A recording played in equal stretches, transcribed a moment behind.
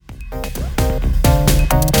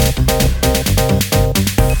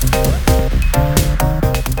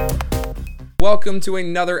welcome to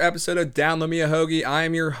another episode of Download Me a Hoagie. I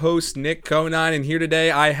am your host, Nick Conine, and here today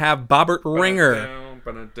I have Bobbert Ringer.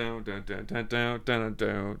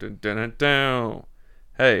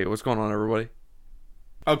 Hey, what's going on, everybody?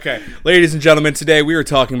 Okay, ladies and gentlemen, today we are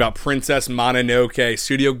talking about Princess Mononoke,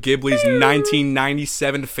 Studio Ghibli's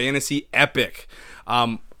 1997 fantasy epic.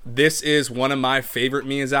 This is one of my favorite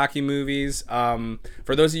Miyazaki movies.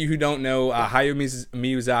 For those of you who don't know, Hayao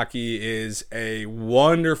Miyazaki is a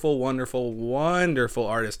wonderful, wonderful, wonderful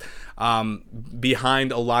artist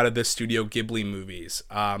behind a lot of the Studio Ghibli movies.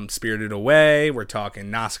 Spirited Away, we're talking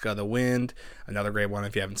Nausicaa the Wind, another great one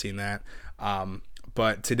if you haven't seen that.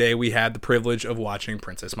 But today we had the privilege of watching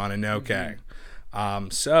Princess Mononoke.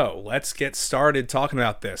 So let's get started talking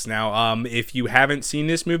about this. Now, if you haven't seen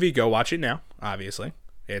this movie, go watch it now, obviously.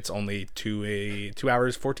 It's only 2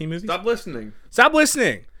 hours, 14 movies. Stop listening. Stop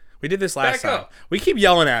listening. We did this last time. We keep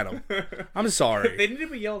yelling at them. I'm sorry. They need to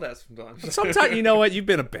be yelled at sometimes. Sometimes, you know what? You've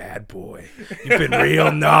been a bad boy. You've been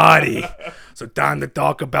real naughty. So time to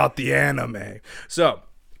talk about the anime. So,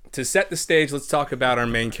 to set the stage, let's talk about our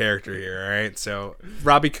main character here, all right? So,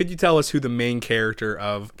 Robbie, could you tell us who the main character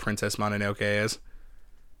of Princess Mononoke is?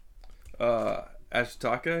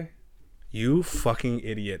 Ashitaka? You fucking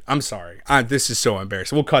idiot. I'm sorry. This is so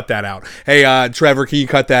embarrassing. We'll cut that out. Hey, Trevor, can you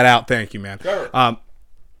cut that out? Thank you, man. Trevor.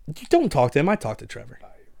 You don't talk to him. I talk to Trevor.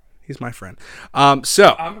 He's my friend.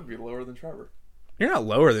 So I'm going to be lower than Trevor. You're not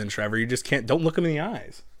lower than Trevor. You just can't. Don't look him in the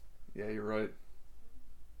eyes. Yeah, you're right.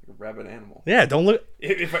 You're a rabid animal. Yeah, don't look.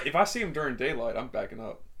 If I see him during daylight, I'm backing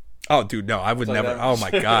up. Oh, dude, no, I would never. That. Oh,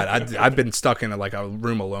 my God. I've been stuck in a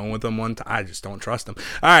room alone with him one time. I just don't trust him.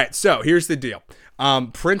 All right, so here's the deal.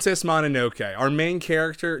 Princess Mononoke. Our main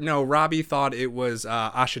character, no, Robbie thought it was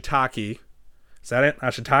Ashitaki. Is that it?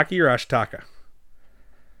 Ashitaki or Ashitaka?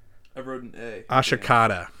 I wrote an A.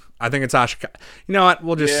 Ashikata. I think it's Ashikata. You know what?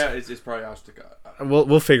 We'll just... Yeah, it's probably Ashitaka.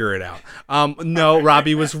 We'll figure it out. No,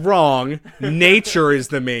 Robbie was wrong. Nature is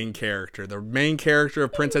the main character. The main character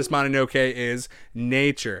of Princess Mononoke is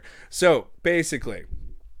nature. So, basically,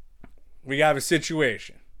 we got a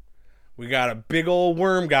situation. We got a big old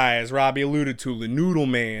worm guy, as Robbie alluded to. The Noodle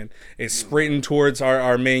Man is sprinting towards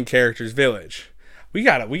our main character's village. We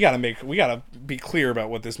gotta be clear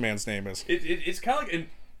about what this man's name is. It's kind of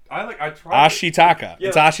like I tried. Ashitaka. Yeah.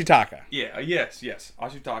 It's Ashitaka. Yeah. Yes.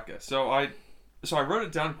 Ashitaka. So I wrote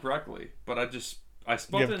it down correctly, but I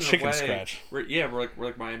spelled it in chicken a way scratch.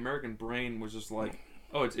 Where my American brain was just like,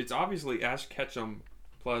 oh, it's obviously Ash Ketchum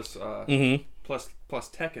plus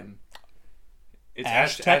Tekken. It's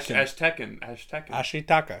Ash Tekken.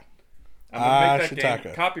 Ashitaka. I'm gonna make that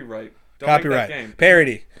game copyright. Don't Copyright. Make that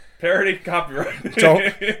game. Parody Copyright.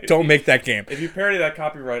 Don't make that game. If you parody that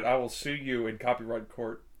copyright, I will sue you in copyright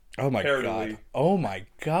court. Oh my Parodily. God. Oh my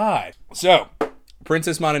God. So,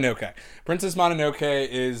 Princess Mononoke. Princess Mononoke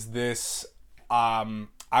is this,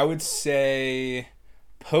 I would say,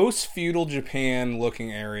 post-feudal Japan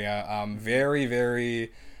looking area. Very,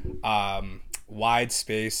 very wide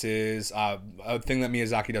spaces. A thing that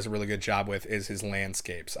Miyazaki does a really good job with is his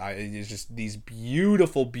landscapes. It's just these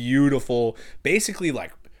beautiful, beautiful, basically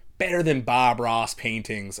like better than Bob Ross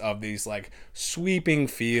paintings of these like sweeping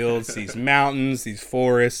fields, these mountains, these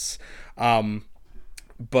forests.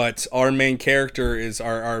 But our main character is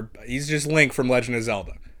he's just Link from Legend of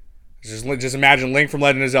Zelda. Just imagine Link from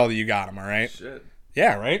Legend of Zelda. You got him, all right? Shit.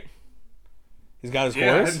 Yeah, right? He's got his horse.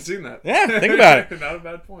 I hadn't seen that. Yeah, think about it. Not a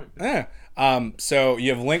bad point. Yeah. So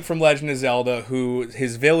you have Link from Legend of Zelda, who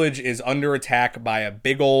his village is under attack by a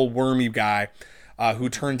big old wormy guy, who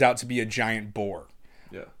turns out to be a giant boar.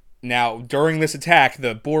 Yeah. Now, during this attack,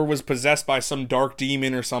 the boar was possessed by some dark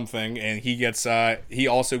demon or something, and he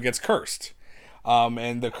also gets cursed.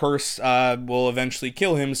 And the curse will eventually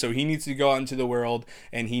kill him, so he needs to go out into the world,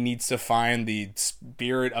 and he needs to find the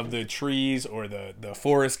spirit of the trees, or the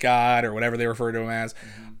forest god, or whatever they refer to him as,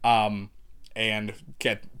 and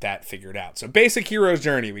get that figured out. So basic hero's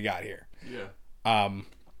journey we got here. Yeah.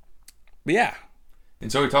 But yeah.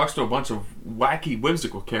 And so he talks to a bunch of wacky,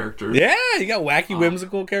 whimsical characters. Yeah, you got wacky,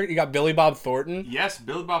 whimsical characters. You got Billy Bob Thornton. Yes,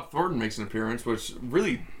 Billy Bob Thornton makes an appearance, which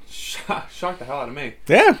really shocked the hell out of me.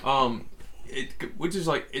 Yeah. Which is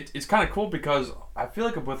like it's kind of cool because I feel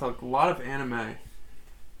like with a lot of anime,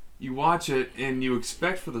 you watch it and you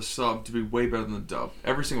expect for the sub to be way better than the dub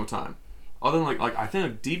every single time. Other than like I think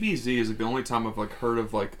like DBZ is like the only time I've like heard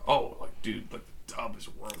of like, oh, like dude, like the dub is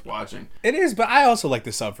worth watching. It is, but I also like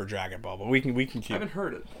the sub for Dragon Ball. But we can keep. I haven't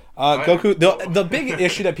heard it. Goku. The big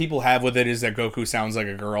issue that people have with it is that Goku sounds like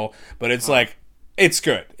a girl, but it's like it's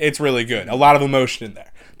good. It's really good. A lot of emotion in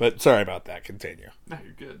there. But sorry about that. Continue. No,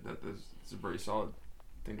 you're good. It's a very solid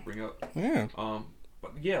thing to bring up. Yeah.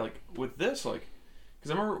 but yeah, like with this, like,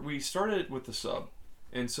 because I remember we started with the sub,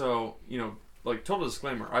 and so like total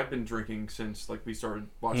disclaimer, I've been drinking since like we started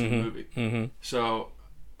watching the movie. Mm-hmm. So,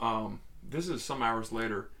 this is some hours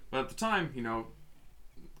later, but at the time,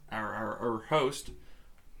 our host,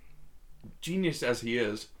 genius as he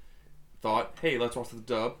is, thought, hey, let's watch the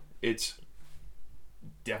dub. It's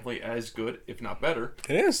definitely as good, if not better.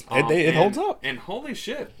 It is. It holds up. And holy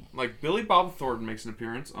shit, like Billy Bob Thornton makes an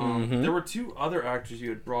appearance. There were two other actors you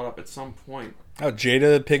had brought up at some point. Oh,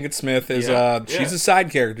 Jada Pinkett Smith is she's a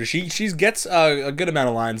side character. She gets a good amount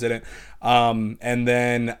of lines in it. And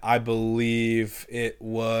then I believe it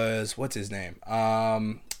was, what's his name?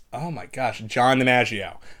 Oh my gosh, John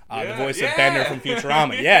DiMaggio, the voice of Bender from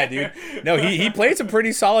Futurama. Yeah, dude. No, he plays a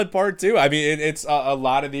pretty solid part too. I mean, it's a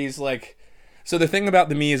lot of these like. So the thing about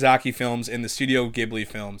the Miyazaki films and the Studio Ghibli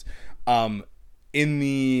films, in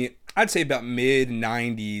the I'd say about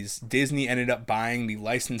mid-90s, Disney ended up buying the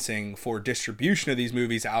licensing for distribution of these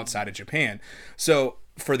movies outside of Japan. So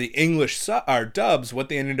for the English dubs, what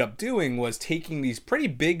they ended up doing was taking these pretty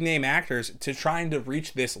big-name actors to trying to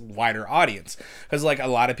reach this wider audience. Because like a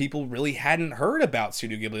lot of people really hadn't heard about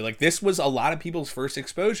Studio Ghibli. Like this was a lot of people's first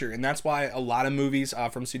exposure. And that's why a lot of movies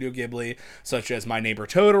from Studio Ghibli, such as My Neighbor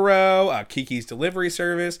Totoro, Kiki's Delivery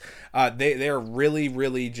Service, they're really,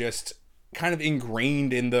 really just kind of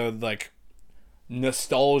ingrained in the like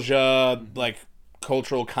nostalgia, like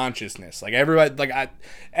cultural consciousness. Like everybody, like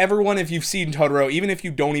everyone, if you've seen Totoro, even if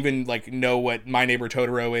you don't even like know what My Neighbor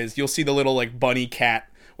Totoro is, you'll see the little like bunny cat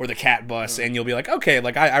or the cat bus, and you'll be like, okay,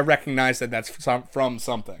 like I recognize that's from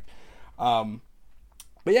something. But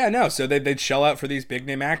yeah, no. So they'd shell out for these big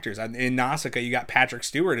name actors. In Nausicaa, you got Patrick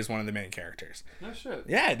Stewart as one of the main characters. No shit.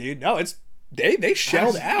 Yeah, dude. No, it's. They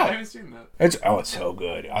shelled out. I haven't seen that. It's so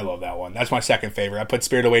good. I love that one. That's my second favorite. I put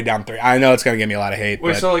Spirited Away down 3. I know it's gonna give me a lot of hate.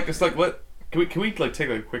 Wait, but... so like it's like what? Can we like take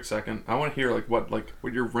like a quick second? I want to hear like what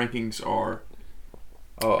your rankings are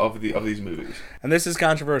of these movies. And this is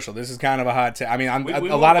controversial. This is kind of a hot take. I mean, we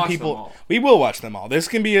a lot of people. We will watch them all. This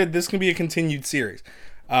can be a continued series.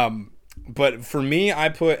 But for me, I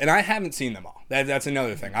put, and I haven't seen them all. That's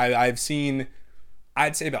another thing. I've seen,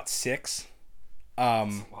 I'd say about 6.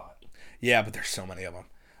 That's a lot. Yeah, but there's so many of them,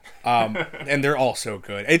 and they're all so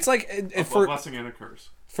good. It's like a blessing and a curse.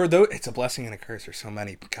 For those, it's a blessing and a curse. There's so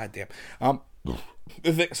many. God damn.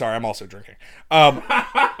 Sorry, I'm also drinking.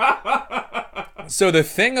 So the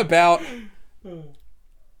thing about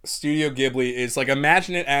Studio Ghibli is like,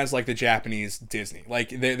 imagine it as like the Japanese Disney. Like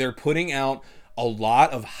they're putting out a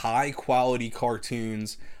lot of high quality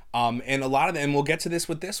cartoons, and a lot of them. And we'll get to this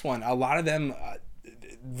with this one. A lot of them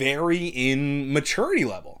vary in maturity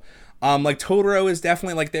level. Like Totoro is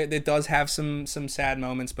definitely like it does have some sad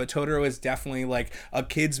moments, but Totoro is definitely like a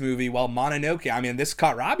kid's movie. While Mononoke, I mean, this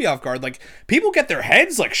caught Robbie off guard. Like people get their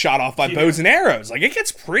heads like shot off by bows and arrows. Like it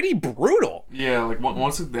gets pretty brutal. Yeah, like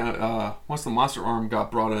once the monster arm got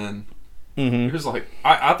brought in, it was like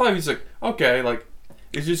I thought he was like, okay, like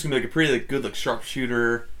it's just gonna be like a pretty like good like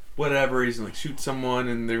sharpshooter, whatever. He's gonna like shoot someone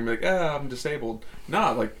and they're gonna be like, I'm disabled. Nah,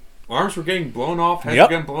 like. Arms were getting blown off, heads were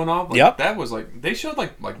getting blown off. Like, that was like, they showed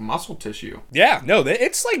like muscle tissue. Yeah, no,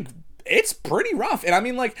 it's like, it's pretty rough. And I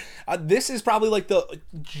mean, like, this is probably like the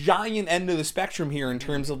giant end of the spectrum here in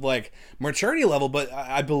terms of like maturity level. But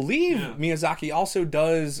I believe Miyazaki also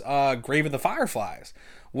does Grave of the Fireflies,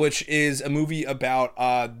 which is a movie about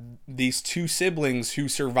these 2 siblings who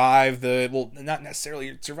survive not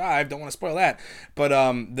necessarily survive, don't want to spoil that, but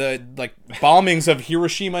the like bombings of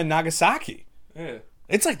Hiroshima and Nagasaki. Yeah.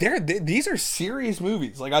 It's like these are serious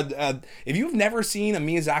movies. Like if you've never seen a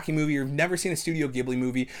Miyazaki movie or you've never seen a Studio Ghibli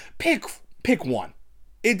movie, pick one.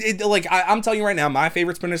 Like I'm telling you right now, my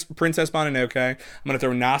favorite's Princess Mononoke. I'm gonna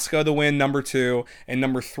throw Nausicaa the Wind number 2, and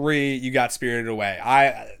number 3 you got Spirited Away.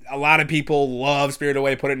 A lot of people love Spirited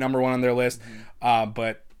Away, put it number 1 on their list,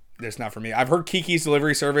 but it's not for me. I've heard Kiki's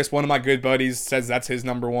Delivery Service. One of my good buddies says that's his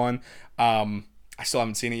number 1. I still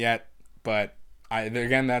haven't seen it yet, but.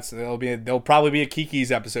 There'll probably be a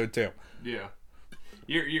Kiki's episode too. Yeah,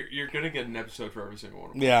 you're gonna get an episode for every single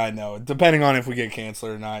one. Yeah, I know. Depending on if we get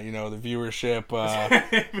canceled or not, the viewership.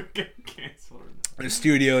 Get canceled. The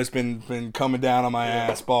studio has been coming down on my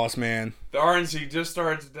ass, boss man. The RNC just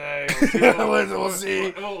started today. We'll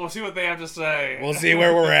see. We'll see what they have to say. We'll see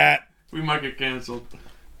where we're at. We might get canceled.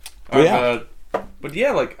 Yeah. But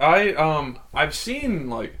yeah, like I've seen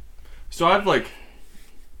like, so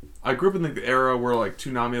I grew up in the era where like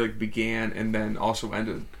Toonami like began and then also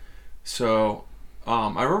ended. So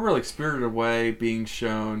I remember like Spirited Away being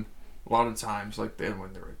shown a lot of times, like then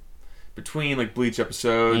when they were between like Bleach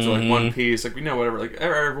episodes or like One Piece, like whatever. Like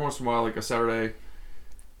every once in a while, like a Saturday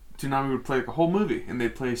Toonami would play like a whole movie, and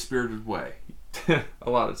they'd play Spirited Away a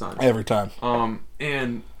lot of times. Every time.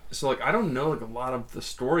 And so like I don't know like a lot of the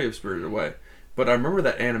story of Spirited Away, but I remember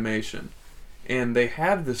that animation, and they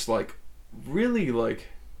have this like really like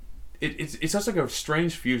it's such like a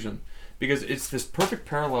strange fusion because it's this perfect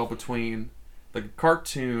parallel between like a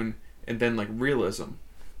cartoon and then like realism,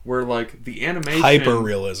 where like the animation hyper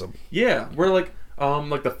realism. Yeah, where like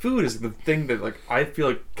the food is the thing that like I feel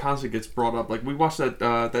like constantly gets brought up. Like we watched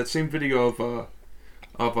that same video of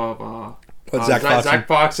Zach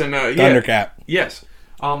Fox and Thundercat. Yes.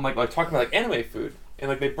 Like talking about like anime food, and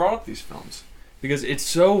like they brought up these films because it's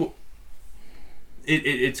so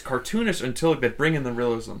it's cartoonish until like they bring in the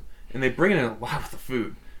realism, and they bring in a lot with the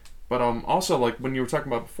food. But also like when you were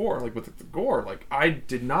talking about before, like with the gore, like I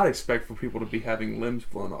did not expect for people to be having limbs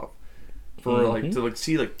blown off, for like to like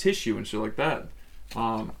see like tissue and shit like that.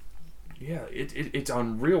 Yeah, it's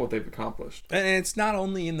unreal what they've accomplished. And it's not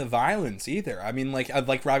only in the violence either. I mean, like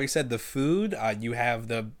Robbie said, the food. You have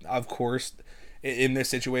of course, in this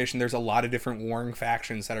situation, there's a lot of different warring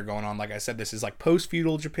factions that are going on. Like I said, this is like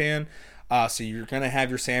post-feudal Japan. So you're going to have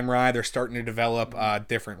your samurai. They're starting to develop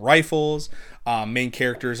different rifles. Main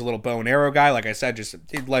character is a little bow and arrow guy. Like I said, just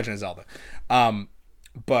Legend of Zelda.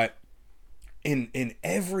 But in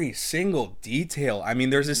every single detail, I mean,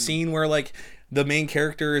 there's a scene where like the main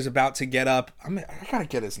character is about to get up. I got to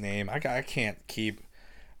get his name. I can't keep...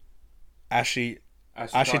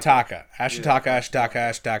 Ashitaka.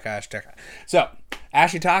 So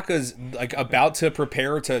Ashitaka's like about to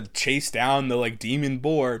prepare to chase down the like demon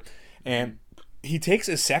boar, and he takes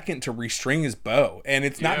a second to restring his bow. And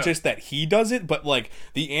it's not just that he does it, but like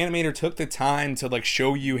the animator took the time to like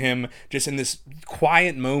show you him just in this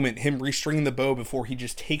quiet moment, him restringing the bow before he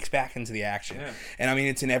just takes back into the action. And I mean,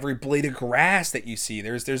 it's in every blade of grass that you see.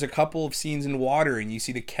 There's a couple of scenes in water, and you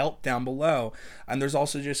see the kelp down below. And there's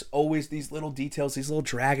also just always these little details, these little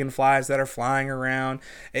dragonflies that are flying around.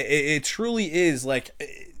 It truly is like...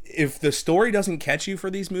 If the story doesn't catch you for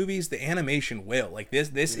these movies, the animation will. Like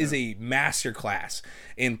this is a masterclass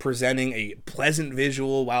in presenting a pleasant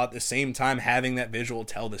visual while at the same time having that visual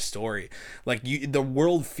tell the story. Like the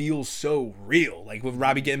world feels so real. Like with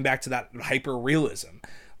Robbie getting back to that hyper realism,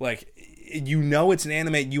 like you know it's an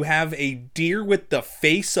anime. You have a deer with the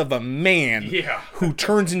face of a man who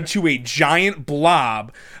turns into a giant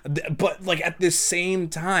blob, but like at the same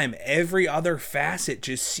time, every other facet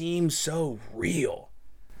just seems so real.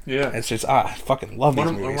 Yeah, it's just I fucking love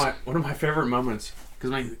these movies. One of my favorite moments, because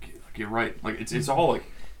like you're right, like it's all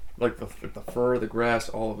like the fur, the grass,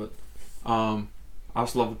 all of it. I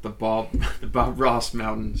also love like, the Bob Ross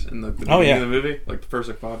Mountains in the beginning of the movie, like the first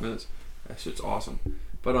like 5 minutes. That shit's awesome.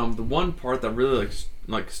 But the one part that really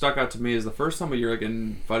like stuck out to me is the first time you're like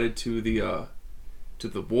invited to the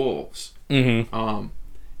wolves.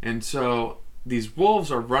 And so these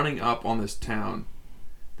wolves are running up on this town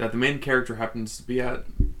that the main character happens to be at.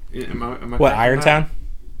 Am I what, Irontown?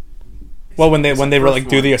 Well, when they were like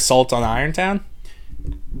do the assault on Irontown.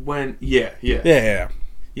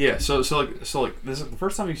 Yeah. So like this is the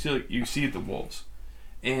first time you see the wolves,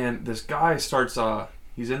 and this guy starts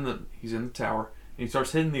he's in the tower, and he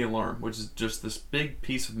starts hitting the alarm, which is just this big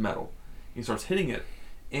piece of metal. He starts hitting it,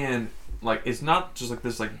 and like it's not just like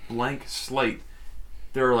this like blank slate.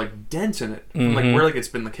 There are like dents in it, from, like where like it's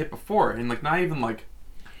been like hit before, and like not even like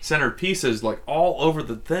centered pieces, like all over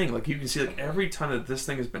the thing. Like you can see like every time that this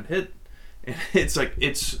thing has been hit, and it's like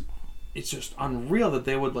it's just unreal that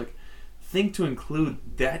they would like think to include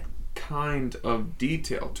that kind of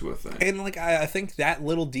detail to a thing. And like I think that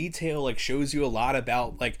little detail like shows you a lot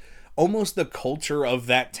about like almost the culture of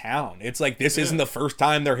that town. It's like this isn't the first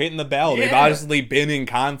time they're hitting the bell. They've obviously been in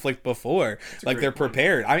conflict before. Like they're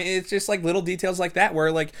prepared. I mean, it's just like little details like that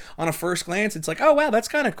where like on a first glance it's like, oh wow, that's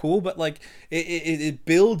kind of cool, but like it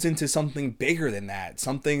builds into something bigger than that.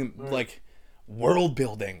 Something like world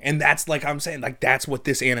building. And that's like I'm saying, like that's what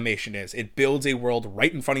this animation is. It builds a world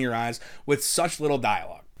right in front of your eyes with such little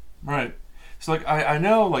dialogue. Right. So like I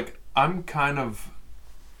know like I'm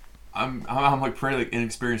like pretty like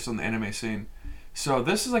inexperienced on the anime scene. So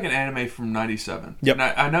this is like an anime from '97. Yep. And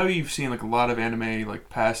I know you've seen like a lot of anime like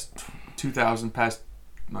past 2000, past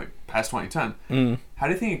 2010. How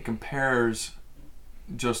do you think it compares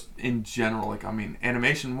just in general? Like I mean,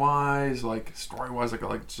 animation wise, like story wise,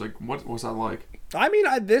 like what was that like? I mean,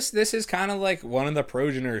 this is kind of like one of the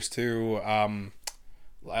progenitors to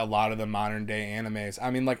a lot of the modern day animes.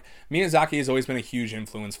 I mean, like Miyazaki has always been a huge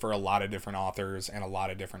influence for a lot of different authors and a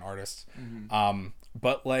lot of different artists.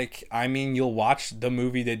 But like, I mean, you'll watch the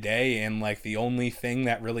movie today and like the only thing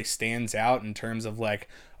that really stands out in terms of like,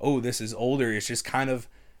 oh, this is older, is just kind of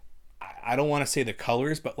I don't want to say the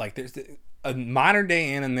colors, but like there's a modern day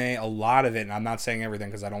anime, a lot of it, and I'm not saying everything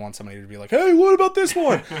because I don't want somebody to be like, hey, what about this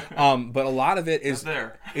one? But a lot of it is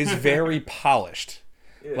very polished.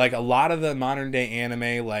 Yeah. Like a lot of the modern day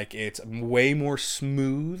anime, like it's way more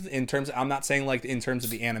smooth in terms of, I'm not saying like in terms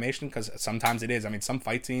of the animation, because sometimes it is. I mean, some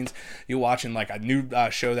fight scenes you watch in like a new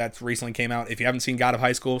show that's recently came out. If you haven't seen God of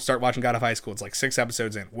High School, start watching God of High School. It's like 6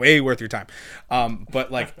 episodes in, way worth your time.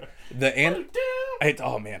 But like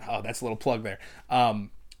oh man, that's a little plug there.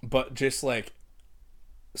 But just like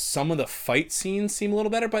some of the fight scenes seem a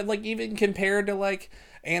little better, but like even compared to like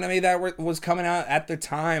anime that was coming out at the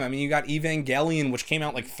time. I mean, you got Evangelion, which came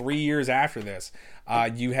out like 3 years after this.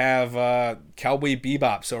 You have Cowboy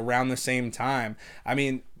Bebop, so around the same time. I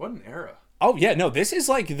mean, what an era. Oh yeah, no, this is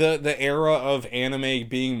like the era of anime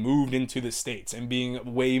being moved into the States and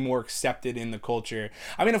being way more accepted in the culture.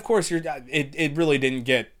 I mean, of course, it really didn't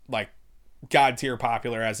get like god tier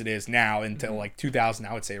popular as it is now until like 2000,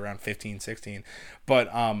 I would say around 15, 16.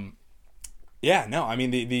 But yeah, no, I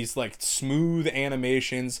mean these like smooth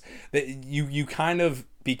animations that you kind of,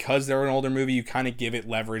 because they're an older movie, you kind of give it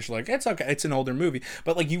leverage. Like, it's okay, it's an older movie,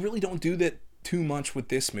 but like you really don't do that too much with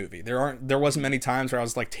this movie. There wasn't many times where I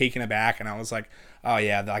was like taken aback and I was like, oh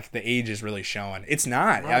yeah, like the age is really showing. It's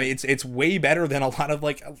not. Right. I mean, it's way better than a lot of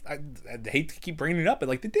like, I hate to keep bringing it up, but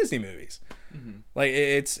like the Disney movies. Mm-hmm. Like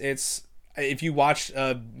it's if you watch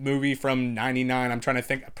a movie from '99, I'm trying to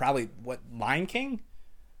think, probably what, Lion King.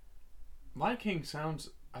 Lion King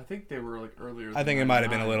sounds, I think they were like earlier. I think it might have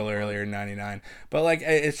been a little earlier in '99, but like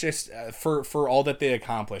it's just for all that they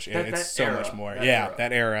accomplish, it's so era, much more.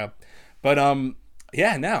 That era. But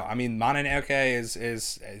yeah, no, I mean Mononoke is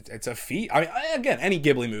it's a feat. I mean, again, any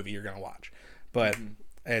Ghibli movie you're gonna watch, but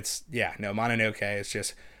Mononoke is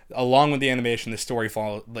just, along with the animation, the story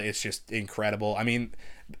it's just incredible. I mean,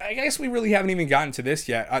 I guess we really haven't even gotten to this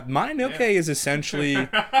yet. Mononoke is essentially.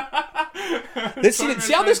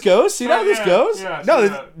 See how this goes? See how this goes? Yeah,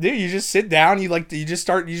 no, dude, you just sit down. You just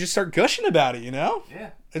start gushing about it. You know?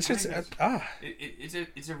 Yeah. It's just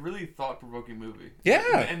it's a really thought-provoking movie.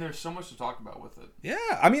 Yeah. And there's so much to talk about with it. Yeah.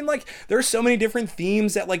 I mean, like, there's so many different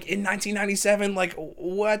themes that, like, in 1997, like,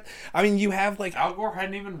 what? I mean, you have, like... Al Gore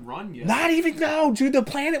hadn't even run yet. No, dude, the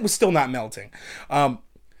planet was still not melting.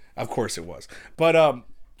 Of course it was. But,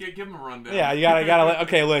 give him a rundown. Yeah, you gotta.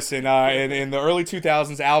 Okay, listen. In the early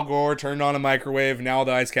 2000s, Al Gore turned on a microwave. And now all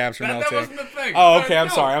the ice caps are melting. That wasn't the thing. Oh, okay. I'm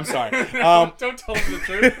sorry. Don't tell him the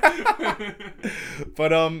truth.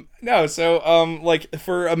 But no. So like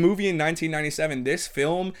for a movie in 1997, this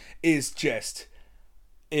film is just.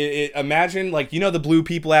 Imagine, like, you know, the Blue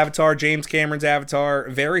People Avatar, James Cameron's Avatar,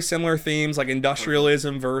 very similar themes, like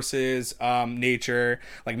industrialism versus nature,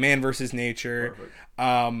 like man versus nature.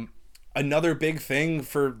 Perfect. Another big thing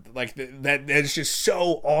for like that is just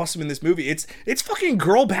so awesome in this movie. It's fucking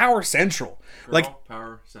girl power central.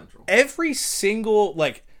 Power central. Every single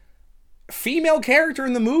like female character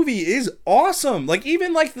in the movie is awesome. Like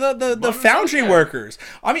even like the foundry workers.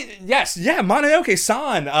 I mean, yes, yeah,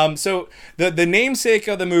 Mononoke-san. So the namesake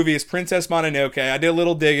of the movie is Princess Mononoke. I did a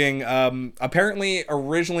little digging. Apparently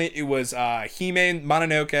originally it was Hime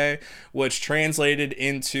Mononoke, which translated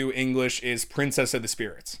into English is Princess of the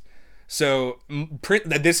Spirits. So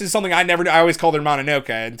this is something I never knew. I always called her Mononoke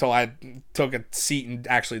until I took a seat and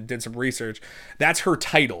actually did some research. That's her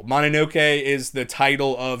title. Mononoke is the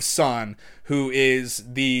title of Sun, who is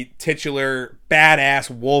the titular badass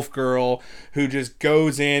wolf girl who just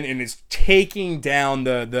goes in and is taking down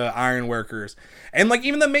the ironworkers. And like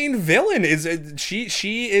even the main villain is she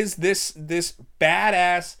is this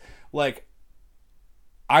badass, like,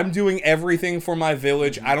 I'm doing everything for my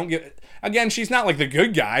village. I don't give. Again, she's not like the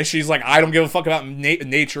good guy. She's like, I don't give a fuck about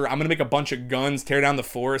nature. I'm gonna make a bunch of guns, tear down the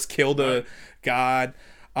forest, kill the god.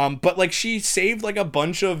 But like she saved like a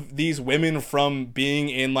bunch of these women from being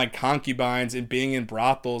in like concubines and being in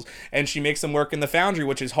brothels, and she makes them work in the foundry,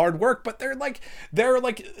 which is hard work, but they're like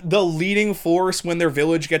the leading force when their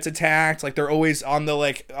village gets attacked. Like they're always on the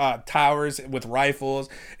like towers with rifles.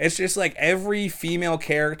 It's just like every female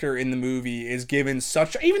character in the movie is given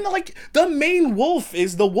such, even like the main wolf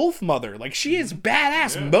is the wolf mother. Like she is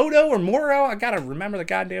badass. Yeah. Moto or Moro, I gotta remember the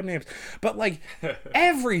goddamn names. But like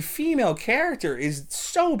every female character is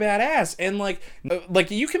so badass. And like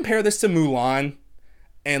you compare this to Mulan,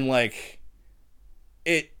 and like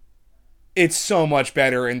it's so much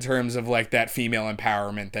better in terms of like that female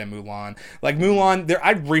empowerment than Mulan. Like Mulan,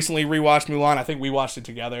 I recently rewatched Mulan. I think we watched it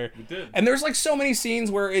together. We did. And there's like so many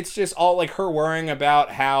scenes where it's just all like her worrying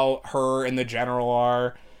about how her and the general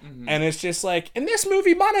are. Mm-hmm. And it's just like, in this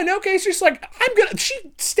movie, Mononoke is just like,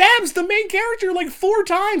 she stabs the main character like 4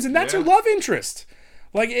 times, and that's her love interest.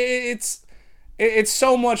 Like it's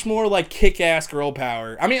so much more like kick-ass girl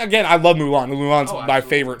power. I mean, again, I love Mulan. Mulan's my absolutely.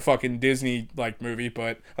 favorite fucking Disney like movie,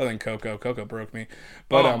 but other than Coco broke me.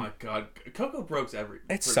 But oh my god, Coco breaks every.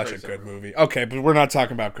 it's such a good movie. Okay, but we're not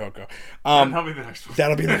talking about Coco. That'll be the next one.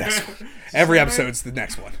 That'll be the next one. Every episode's the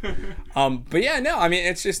next one. But yeah, no, I mean,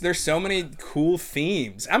 it's just there's so many cool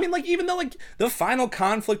themes. I mean, like even though like the final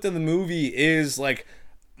conflict of the movie is like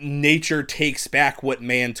nature takes back what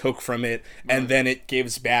man took from it, and then it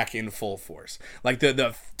gives back in full force. Like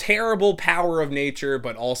the terrible power of nature,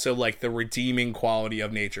 but also like the redeeming quality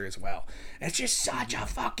of nature as well. It's just such a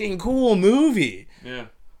fucking cool movie. Yeah.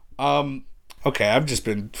 Okay, I've just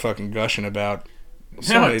been fucking gushing about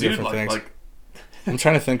so many different things. Like, I'm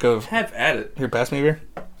trying to think of. have at it. Here, pass me a beer.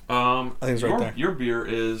 I think it's right there. Your beer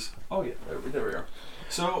is. Oh yeah, there we are.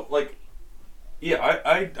 So like, yeah,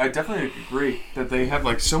 I definitely agree that they have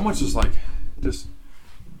like so much just like this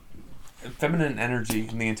feminine energy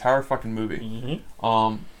in the entire fucking movie.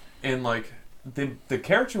 Mm-hmm. And like the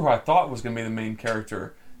character who I thought was gonna be the main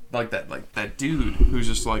character, like that dude who's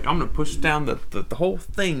just like, I'm gonna push down the whole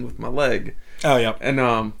thing with my leg. Oh yeah.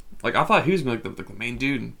 And like I thought he was gonna be like the main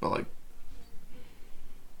dude, but like,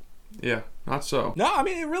 yeah, not so. No, I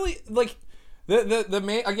mean it really like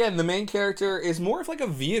the main character is more of like a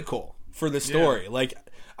vehicle for the story. Yeah. Like,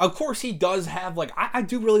 of course he does have like I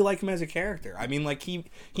do really like him as a character. I mean, like he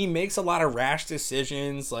makes a lot of rash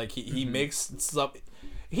decisions. Like he makes stuff.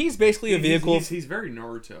 He's basically a vehicle. He's very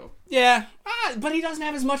Naruto. Yeah, but he doesn't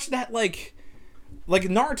have as much that like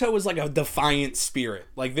Naruto is like a defiant spirit.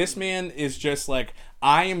 Like this man is just like,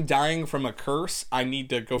 I am dying from a curse. I need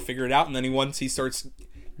to go figure it out. And then once he starts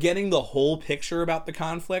getting the whole picture about the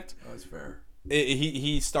conflict, That's fair.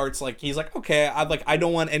 he starts like, he's like, okay, I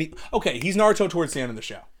don't want any. Okay, he's Naruto towards the end of the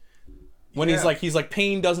show. When he's like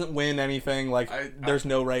pain doesn't win anything. Like there's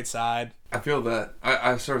no right side. I feel that.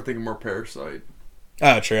 I started thinking more Parasite.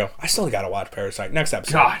 Oh, true. I still gotta watch Parasite next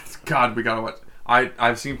episode. God, we gotta watch.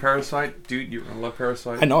 I've seen Parasite, dude. You're gonna love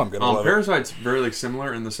Parasite. I know I'm gonna love Parasite's very like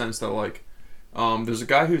similar in the sense that like, there's a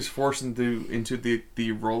guy who's forced into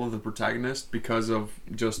the role of the protagonist because of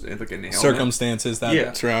just like an ailment. Circumstances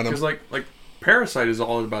that surround him. Because like Parasite is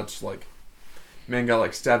all about just like, man got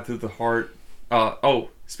like stabbed through the heart.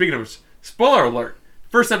 Speaking of spoiler alert,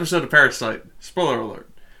 first episode of Parasite. Spoiler alert.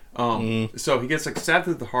 So he gets like stabbed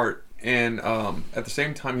through the heart. And at the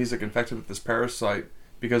same time, he's like infected with this parasite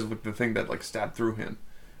because of like, the thing that like stabbed through him.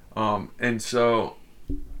 And so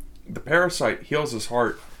the parasite heals his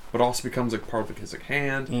heart, but also becomes like part of like, his like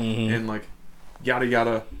hand and like yada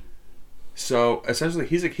yada. So essentially,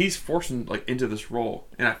 he's forced like into this role,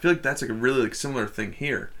 and I feel like that's like a really like similar thing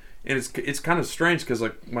here. And it's kind of strange because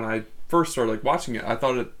like when I first started like watching it, I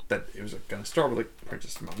thought that it was like, gonna start with like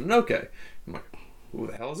Princess Mononoke. I'm like, who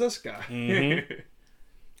the hell is this guy? Mm-hmm.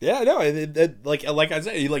 Yeah, no, like I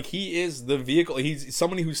said, like he is the vehicle. He's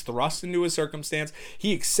somebody who's thrust into a circumstance.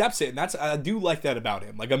 He accepts it, and I do like that about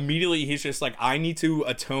him. Like immediately, he's just like, I need to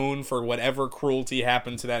atone for whatever cruelty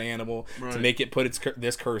happened to that animal to make it put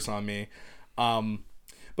this curse on me.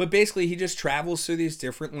 But basically, he just travels through these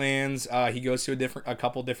different lands. He goes to a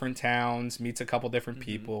couple different towns, meets a couple different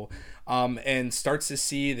people, and starts to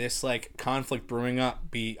see this like conflict brewing up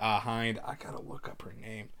behind. I gotta look up her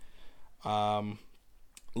name.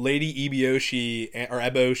 Lady Eboshi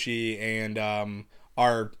and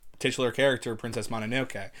our titular character, Princess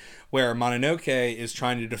Mononoke, where Mononoke is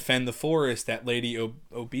trying to defend the forest that Lady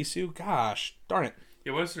Obisu. Gosh, darn it.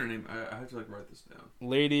 Yeah, what's her name? I have to like write this down.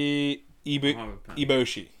 Lady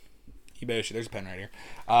Eboshi. There's a pen right here.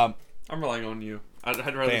 I'm relying on you. I'd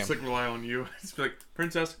rather just like rely on you. Just be like,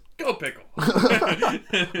 Princess, go pickle.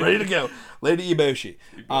 Ready to go. Lady Eboshi.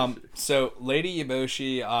 So Lady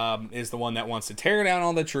Eboshi is the one that wants to tear down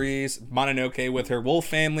all the trees. Mononoke with her wolf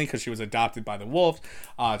family, because she was adopted by the wolf,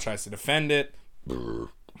 tries to defend it.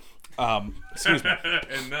 Excuse me.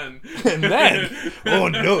 and then. Oh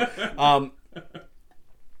no.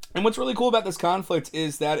 And what's really cool about this conflict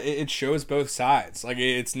is that it shows both sides. Like,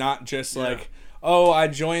 it's not just like, oh, I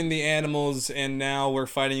joined the animals and now we're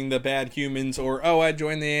fighting the bad humans, or oh, I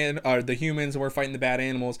joined the humans and we're fighting the bad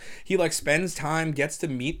animals. He like spends time, gets to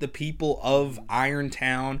meet the people of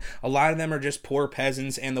Irontown. A lot of them are just poor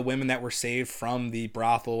peasants and the women that were saved from the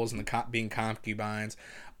brothels and being concubines.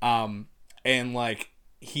 And like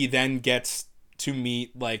he then gets to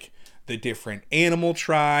meet like the different animal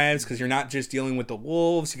tribes, because you're not just dealing with the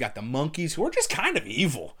wolves. You got the monkeys, who are just kind of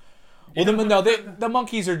evil. Well, the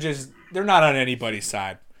monkeys are they're not on anybody's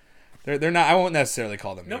side. They're not. I won't necessarily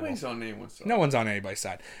call them Nobody's evil. on anyone's side. No one's on anybody's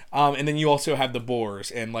side. And then you also have the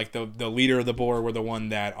boars, and like the leader of the boar were the one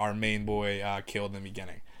that our main boy killed in the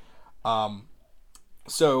beginning.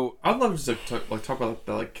 So I'd love to just talk about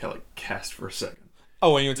the cast for a second.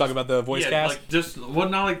 oh, and you want to talk about the voice cast? Like just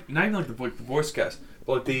not even like the voice cast,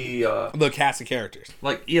 but like the cast of characters.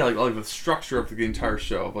 like the structure of the entire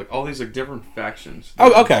show, of like all these like different factions.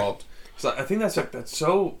 Oh, okay. Involved. So I think that's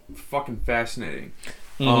so fucking fascinating.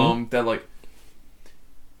 Mm-hmm. That like,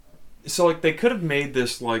 so like they could have made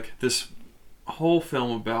this whole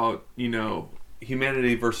film about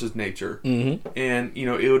humanity versus nature, and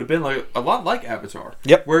it would have been like a lot like Avatar.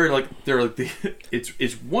 Yep. Where like they're like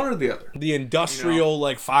it's one or the other. The industrial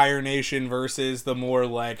like Fire Nation versus the more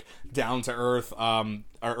like down to earth our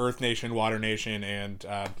Earth Nation, Water Nation, and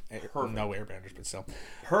no airbenders, but still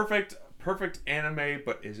Perfect anime,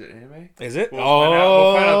 but is it anime? Is it? We'll find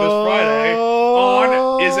out this Friday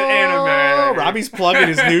on Is It Anime? Robbie's plugging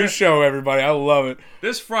his new show, everybody. I love it.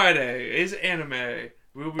 This Friday is anime.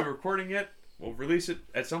 We'll be recording it. We'll release it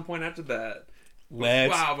at some point after that.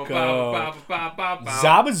 Let's go.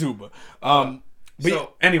 Zabazuba.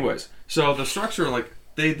 So, anyways, so the structure, like,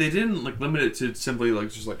 they didn't like limit it to simply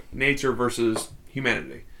like just like nature versus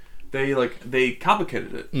humanity. They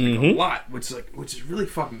complicated it a lot, which is really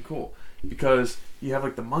fucking cool. Because you have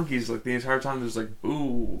like the monkeys, like the entire time there's like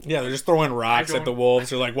boo. Yeah, they're just throwing rocks at the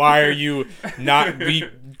wolves. They're like, "Why are you not?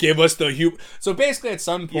 Give us the human." So basically, at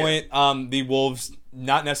some point, the wolves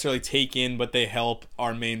not necessarily take in, but they help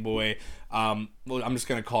our main boy. Well, I'm just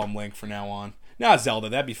gonna call him Link from now on. Not Zelda.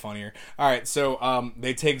 That'd be funnier. All right, so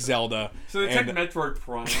they take Zelda. So they take Metroid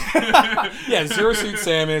Prime. Yeah, Zero Suit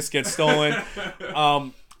Samus gets stolen.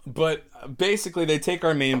 But basically, they take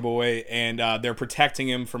our main boy, and they're protecting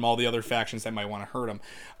him from all the other factions that might want to hurt him.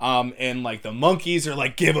 And like the monkeys are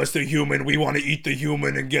like, "Give us the human. We want to eat the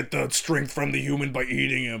human and get the strength from the human by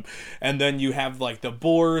eating him." And then you have like the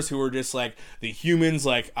boars who are just like, the humans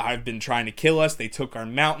like, "I've been trying to kill us. They took our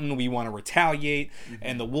mountain. We want to retaliate."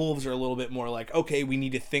 And the wolves are a little bit more like, "Okay, we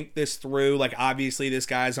need to think this through. Like, obviously, this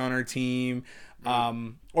guy's on our team."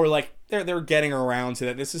 Or like they're getting around to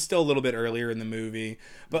that. This is still a little bit earlier in the movie,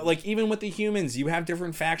 but like even with the humans, you have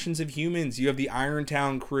different factions of humans. You have the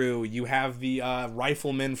Irontown crew, you have the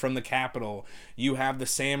riflemen from the capital, you have the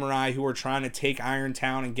samurai who are trying to take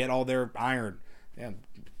Irontown and get all their iron. Yeah.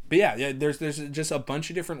 But yeah, there's just a bunch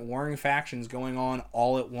of different warring factions going on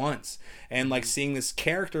all at once. And like seeing this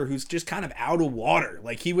character who's just kind of out of water.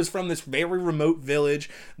 Like he was from this very remote village.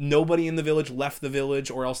 Nobody in the village left the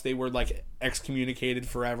village, or else they were like excommunicated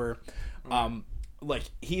forever. Like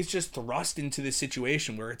he's just thrust into this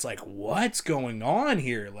situation where it's like, what's going on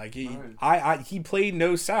here? Like he played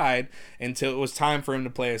no side until it was time for him to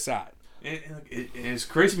play a side. It's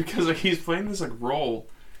crazy because like he's playing this like role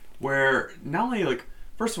where not only like,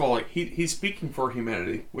 first of all, like he's speaking for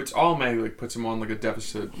humanity, which automatically like puts him on like a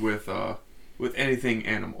deficit with anything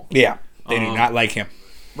animal. Yeah, they do not like him.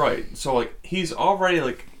 Right. So like he's already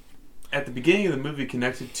like at the beginning of the movie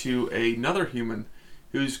connected to another human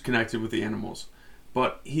who's connected with the animals,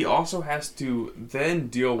 but he also has to then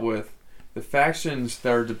deal with the factions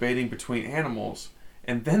that are debating between animals,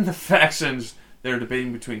 and then the factions that are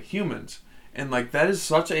debating between humans, and like that is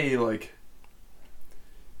such a like.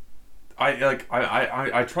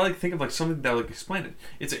 I try to think of like something that like explain it.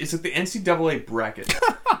 It's like the NCAA bracket,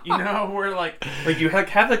 where like you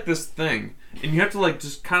have like this thing, and you have to like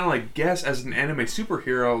just kind of like guess as an anime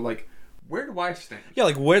superhero like, where do I stand? Yeah,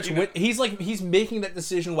 like he's making that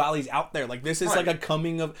decision while he's out there. Like this is like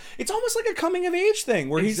it's almost like a coming of age thing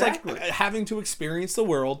where he's like having to experience the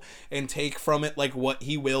world and take from it like what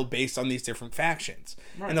he will based on these different factions.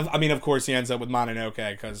 Right. And I mean, of course, he ends up with Mononoke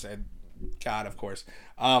because. God, of course.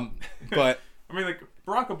 But I mean, like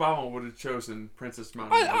Barack Obama would have chosen Princess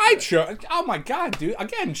Mononoke. I chose. Oh my God, dude!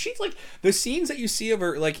 Again, she's like the scenes that you see of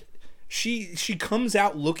her. Like she comes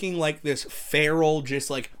out looking like this feral,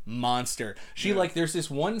 just like monster. She like there's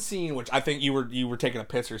this one scene which I think you were taking a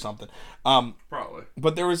piss or something. Probably.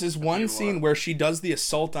 But there was this one scene where she does the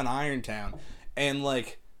assault on Irontown, and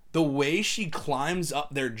like the way she climbs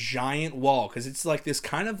up their giant wall, because it's like this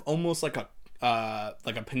kind of almost like a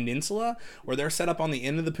peninsula where they're set up on the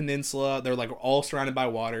end of the peninsula. They're like all surrounded by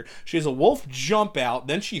water. She has a wolf jump out,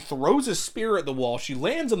 then she throws a spear at the wall. She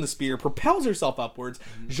lands on the spear, propels herself upwards,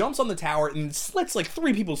 jumps on the tower, and slits like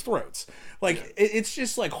 3 people's throats. Like it's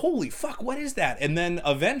just like, holy fuck, what is that? And then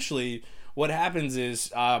eventually what happens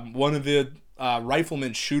is one of the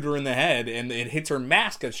riflemen shoot her in the head, and it hits her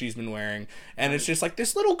mask that she's been wearing, and it's just like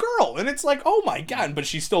this little girl, and it's like, oh my God, but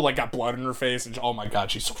she's still like got blood in her face, and oh my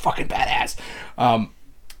God, she's so fucking badass.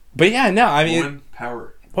 But yeah, no, I mean,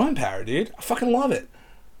 woman power, dude. I fucking love it.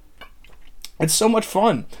 It's so much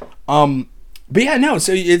fun. But yeah, no,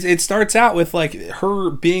 so it starts out with like her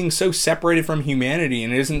being so separated from humanity,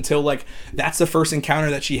 and it isn't until like that's the first encounter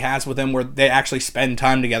that she has with him where they actually spend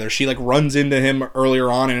time together. She like runs into him earlier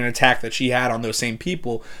on in an attack that she had on those same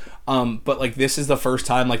people. But like this is the first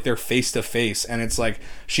time like they're face to face, and it's like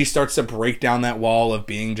she starts to break down that wall of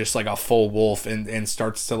being just like a full wolf and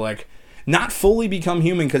starts to like not fully become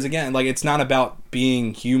human, because again, like it's not about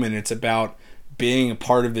being human, it's about being a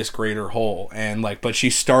part of this greater whole. And like, but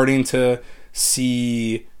she's starting to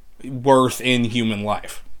see worth in human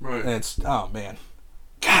life. Right. And it's, oh man,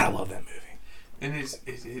 God, I love that movie. And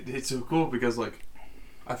it's so cool because like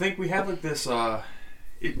I think we have like this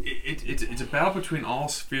it's a battle between all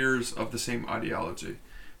spheres of the same ideology,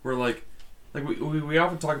 where like we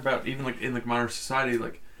often talk about, even like in like modern society,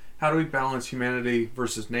 like how do we balance humanity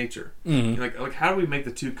versus nature? Mm-hmm. Like how do we make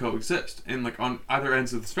the two coexist? And like on either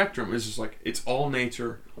ends of the spectrum, it's just like it's all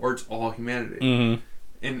nature or it's all humanity. Mm-hmm.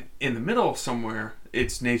 And in the middle somewhere,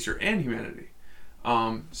 it's nature and humanity.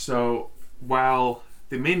 So while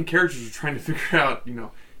the main characters are trying to figure out, you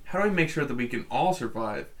know, how do we make sure that we can all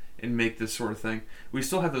survive and make this sort of thing, we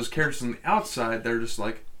still have those characters on the outside that are just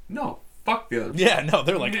like, no, fuck the other. Yeah, no,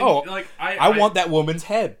 they're like, oh, like I want that woman's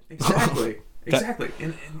head. Exactly, exactly.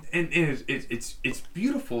 And it's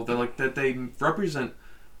beautiful that like that they represent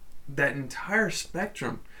that entire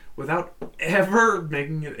spectrum without ever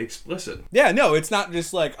making it explicit. Yeah, no, it's not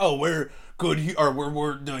just like, oh, we're good, or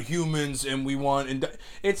we're the humans and we want, and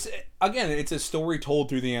it's, again, it's a story told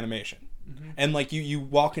through the animation. Mm-hmm. And like you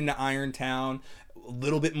walk into Irontown, a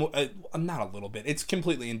little bit more, not a little bit, it's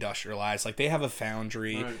completely industrialized. Like they have a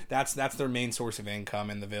foundry. Right. That's their main source of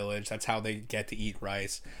income in the village. That's how they get to eat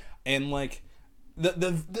rice. And like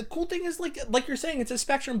the cool thing is like you're saying, it's a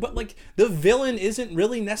spectrum, but like the villain isn't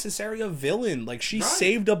really necessarily a villain. Like she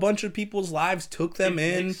saved a bunch of people's lives, took them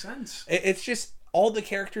in. Makes sense. It's just all the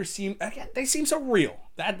characters seem so real.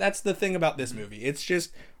 That's the thing about this movie. It's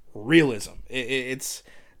just realism. It's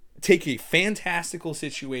take a fantastical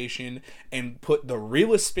situation and put the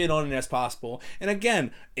realest spin on it as possible. And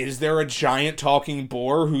again, is there a giant talking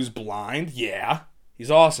boar who's blind? Yeah.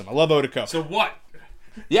 He's awesome. I love Otoko. So what?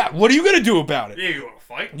 Yeah, what are you going to do about it? Yeah, you want to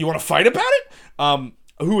fight? You want to fight about it?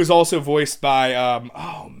 Who is also voiced by,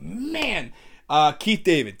 Keith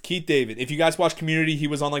David. Keith David. If you guys watch Community, he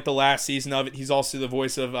was on like the last season of it. He's also the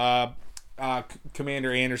voice of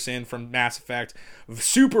Commander Anderson from Mass Effect.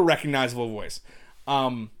 Super recognizable voice.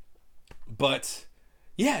 But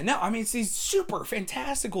yeah, no, I mean, it's these super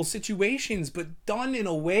fantastical situations, but done in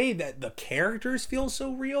a way that the characters feel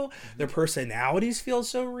so real, their personalities feel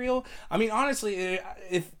so real. I mean, honestly,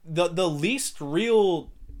 if the least real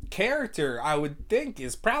character, I would think,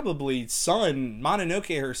 is probably Sun,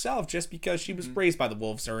 Mononoke herself, just because she was raised by the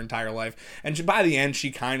wolves her entire life, and by the end, she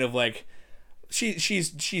kind of like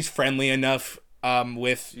she's friendly enough.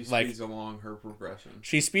 She speeds along her progression.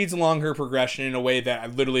 She speeds along her progression in a way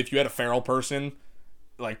that literally, if you had a feral person,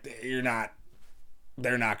 like they're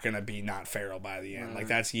not gonna be not feral by the end. Right. Like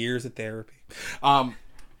that's years of therapy.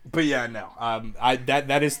 But yeah, no.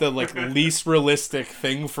 That is the like least realistic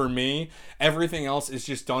thing for me. Everything else is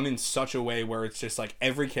just done in such a way where it's just like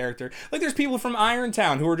every character. Like there's people from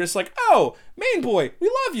Irontown who are just like, oh, main boy,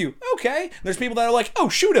 we love you. Okay. And there's people that are like, oh,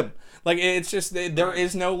 shoot him. Like it's just there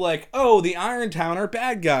is no like, oh, the Irontown are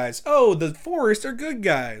bad guys. Oh, the Forest are good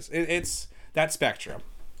guys. It's that spectrum.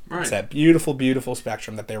 Right. It's that beautiful, beautiful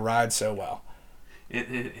spectrum that they ride so well.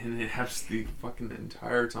 And it has the fucking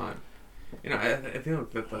entire time. You know, I feel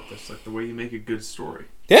like that's like the way you make a good story.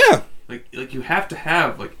 Yeah. Like you have to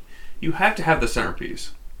have the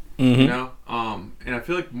centerpiece. Mm-hmm. You know, and I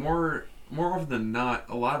feel like more often than not,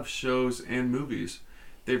 a lot of shows and movies,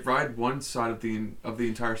 they ride one side of the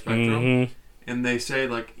entire spectrum, mm-hmm. and they say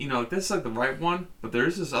like, you know, like, this is like the right one, but there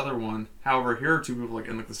is this other one. However, here are two people like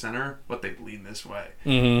in like the center, but they lean this way.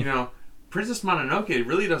 Mm-hmm. You know, Princess Mononoke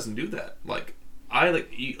really doesn't do that. Like.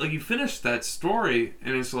 You finish that story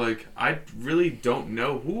and it's like I really don't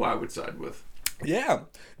know who I would side with. Yeah,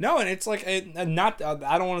 no, and it's like I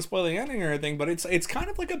don't want to spoil the ending or anything, but it's kind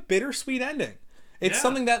of like a bittersweet ending. It's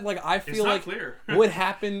something that like I feel like would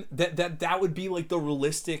happen that would be like the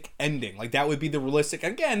realistic ending. Like that would be the realistic,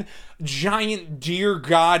 again, giant deer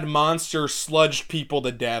god monster sludged people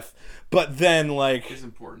to death, but then like it's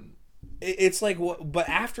important. It's like but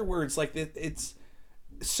afterwards like it's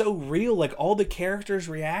so real. Like all the characters'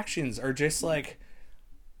 reactions are just like,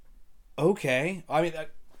 okay. I mean,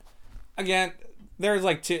 again, there's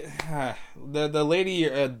like the lady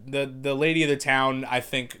the lady of the town, I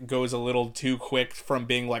think, goes a little too quick from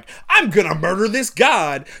being like, I'm gonna murder this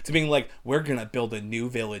god, to being like, we're gonna build a new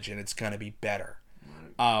village and it's gonna be better.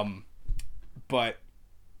 But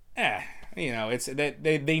you know, it's that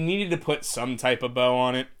they needed to put some type of bow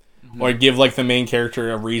on it, or give like the main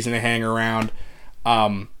character a reason to hang around.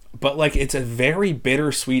 But like it's a very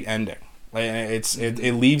bittersweet ending. Like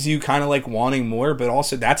it leaves you kind of like wanting more, but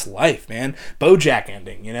also that's life, man. BoJack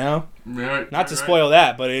ending, you know. Right, Not to spoil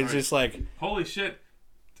that, but it's Right. just like, holy shit.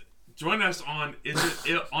 Join us on Is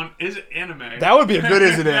It Anime? that would be a good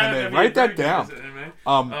Is It That'd Anime. be Write a that very good down. Is It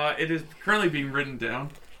Anime. It is currently being written down.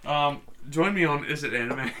 Join me on Is It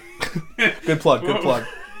Anime? Good plug. Good plug.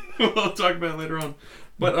 We'll talk about it later on.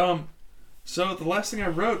 But so the last thing I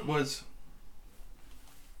wrote was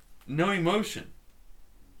No Emotion,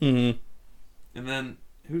 Mm-hmm. and then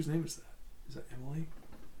whose name is that? Is that Emily?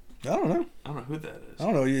 I don't know. I don't know who that is. I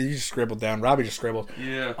don't know. You just scribbled down. Robbie just scribbled.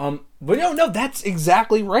 Yeah. But no, that's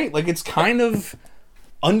exactly right. Like it's kind of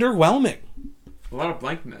underwhelming. A lot of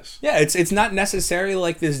blankness. Yeah, it's not necessarily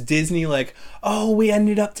like this Disney like, oh, we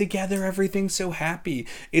ended up together, everything's so happy.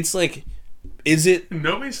 It's like, is it?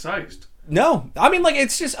 Nobody's psyched. No, I mean like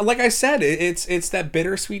it's just like I said, it's that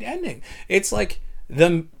bittersweet ending. It's like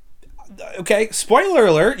okay, spoiler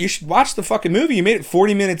alert, you should watch the fucking movie. You made it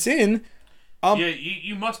 40 minutes in. Yeah,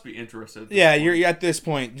 you must be interested. Yeah, you're at this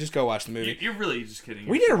point. Just go watch the movie. You're really just kidding.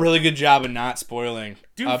 We did a really good job of not spoiling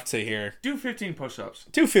up to here. Do 15 push-ups.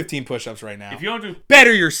 Do 15 push-ups right now. If you don't do,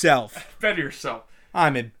 Better yourself. better yourself.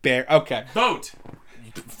 I'm embarrassed. Okay. Vote.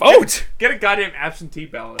 Vote. Get a goddamn absentee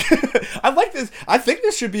ballot. I like this. I think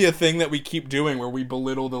this should be a thing that we keep doing where we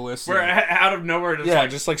belittle the listener. We're out of nowhere.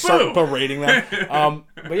 Just like start berating them.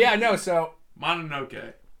 But yeah, no. So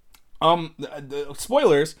Mononoke. the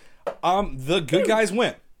spoilers. The good guys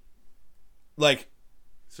win. Like,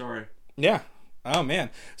 Sorry. yeah. Oh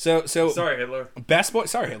man. So Sorry, Hitler. Best Boy.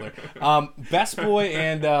 Sorry, Hitler. Best Boy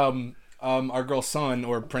and our girl Sun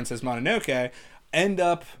or Princess Mononoke end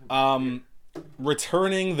up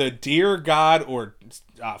returning the deer god or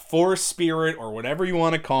forest spirit or whatever you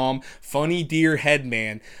want to call him, funny deer head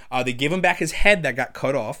man. They give him back his head that got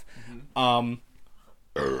cut off.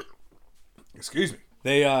 Excuse me.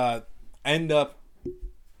 They end up.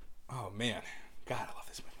 Oh man, God, I love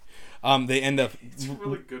this movie. They end up. It's a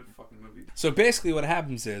really good fucking movie. So basically, what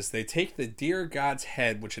happens is they take the deer god's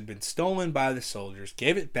head, which had been stolen by the soldiers,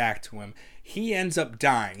 give it back to him. He ends up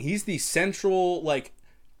dying. He's the central like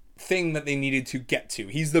thing that they needed to get to.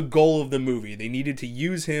 He's the goal of the movie. They needed to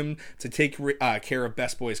use him to take care of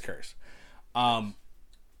Best Boy's curse.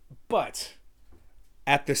 But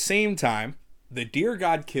at the same time, the deer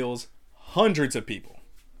god kills hundreds of people.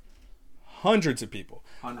 Hundreds of people.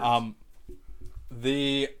 Hundreds.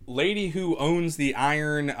 The lady who owns the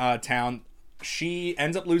iron town, she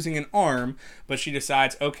ends up losing an arm, but she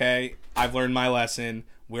decides, okay, I've learned my lesson.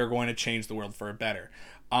 We're going to change the world for a better.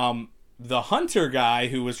 The hunter guy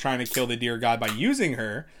who was trying to kill the deer god by using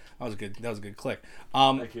her, that was a good click.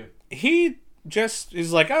 Thank you. He just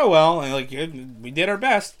is like, oh well, and like we did our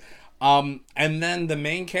best. And then the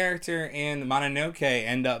main character and Mononoke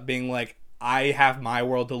end up being like, I have my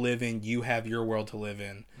world to live in, you have your world to live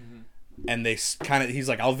in. And they kind of, he's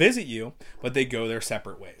like, I'll visit you, but they go their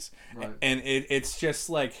separate ways. Right. And it's just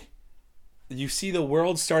like, you see the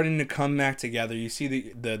world starting to come back together. You see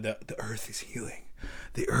the earth is healing.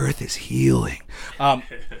 The earth is healing. But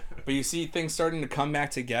you see things starting to come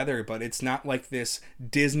back together, but it's not like this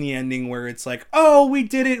Disney ending where it's like, oh, we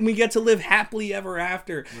did it and we get to live happily ever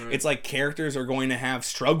after. Right. It's like characters are going to have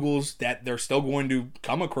struggles that they're still going to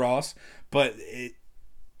come across, but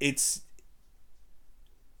it's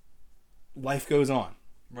life goes on.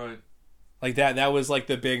 Right. Like that was like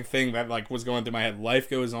the big thing that like was going through my head. Life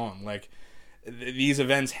goes on. Like these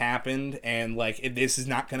events happened, and like this is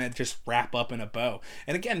not gonna just wrap up in a bow.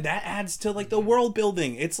 And again, that adds to like the world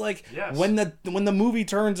building. It's like when the movie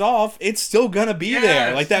turns off, it's still gonna be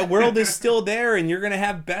there. Like that world is still there, and you're gonna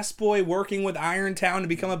have Best Boy working with Irontown to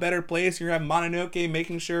become a better place. You're gonna have Mononoke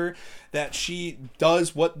making sure that she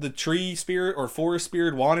does what the tree spirit or forest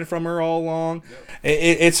spirit wanted from her all along.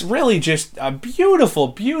 It's really just a beautiful,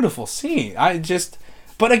 beautiful scene.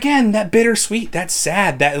 But again, that bittersweet, that's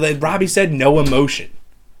sad. That like Robbie said, no emotion.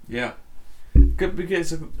 Yeah.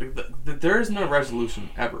 Because there is no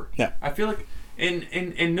resolution ever. Yeah. I feel like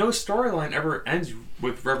and no storyline ever ends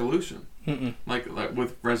with revolution. Mm-mm. Like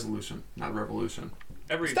with resolution, not revolution.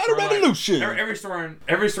 It's not a revolution. Every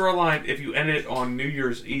storyline, if you end it on New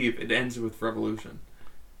Year's Eve, it ends with revolution.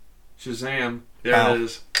 Shazam! There it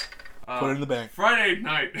is. Put it in the bank. Friday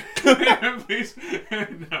night, please.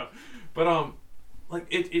 No, but like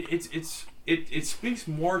it speaks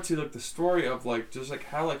more to like the story of like just like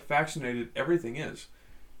how like factionated everything is,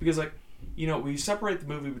 because like we separate the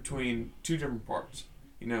movie between two different parts,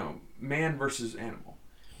 man versus animal,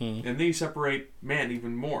 and then you separate man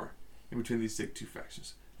even more, in between these big two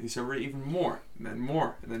factions. And you separate even more, and then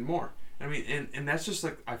more, and then more. I mean, and that's just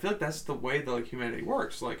like, I feel like that's the way that like humanity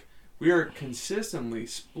works. Like, we are consistently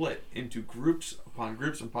split into groups upon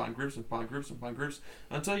groups upon groups upon groups upon groups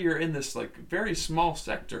until you're in this like very small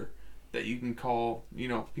sector that you can call, you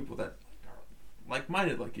know, people that are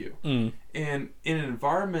like-minded like you. And in an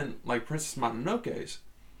environment like Princess Mononoke's,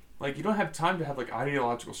 like, you don't have time to have like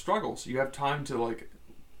ideological struggles. You have time to like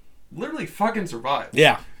literally fucking survive.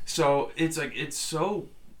 Yeah. So it's like it's so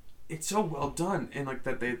well done, and like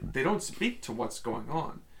that they don't speak to what's going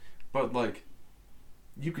on, but like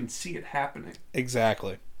you can see it happening.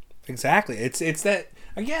 Exactly. It's that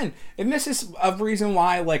again, and this is a reason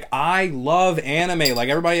why like I love anime. Like,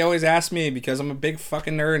 everybody always asks me, because I'm a big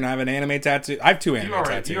fucking nerd and I have an anime tattoo. I have 2 anime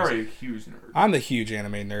tattoos. You're already a huge nerd. I'm the huge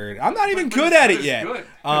anime nerd. I'm not even good at it yet. Good.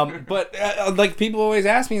 But like, people always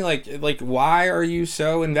ask me like why are you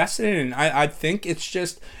so invested in it? And I think it's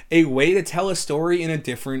just a way to tell a story in a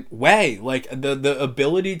different way. Like the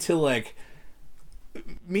ability to like,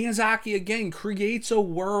 Miyazaki again creates a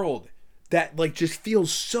world that like just feels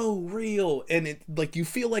so real, and it like you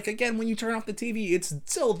feel like, again, when you turn off the TV, it's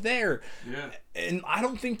still there. Yeah. And I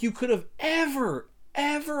don't think you could have ever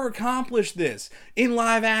accomplished this in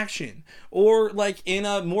live action or like in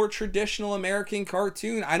a more traditional American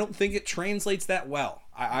cartoon. I don't think it translates that well.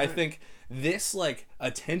 I think this like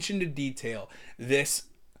attention to detail, this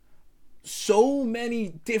so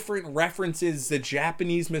many different references to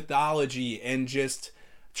Japanese mythology and just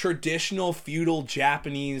traditional feudal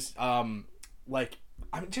Japanese like,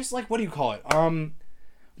 I mean, just like, what do you call it,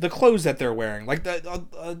 the clothes that they're wearing, like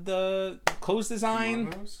the clothes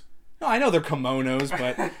design. Kimonos? No, I know they're kimonos,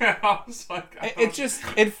 but I was like,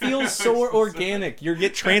 it feels so organic. You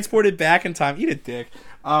get transported back in time. Eat a dick.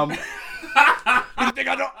 You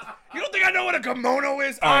don't think I know what a kimono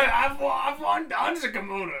is? I've worn tons of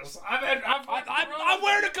kimonos. I'm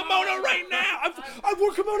wearing a kimono right now. I've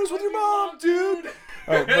worn kimonos with your mom, dude.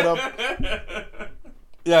 Oh, but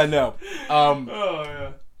yeah, no.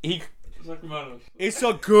 Oh yeah. It's like kimonos. It's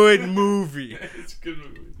a good movie. It's a good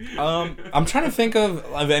movie. I'm trying to think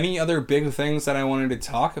of any other big things that I wanted to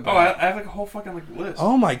talk about. Oh, I have like a whole fucking like list.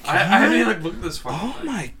 Oh my god. I haven't even like looked at this fucking Oh thing.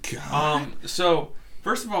 my god. So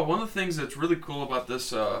first of all, one of the things that's really cool about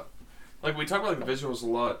this, like, we talk about like the visuals a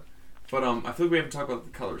lot, but I feel like we haven't talked about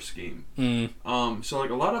the color scheme. So like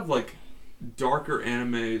a lot of like darker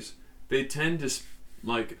animes, they tend to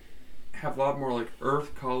like have a lot more like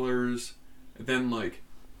earth colors than like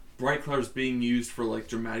bright colors being used for like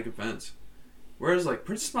dramatic events. Whereas like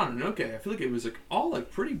Princess Mononoke, I feel like it was like all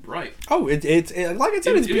like pretty bright. Oh, it's like I said, it's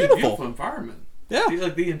It was a beautiful. beautiful environment. Yeah.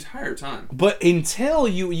 Like the entire time. But until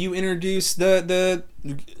you introduce the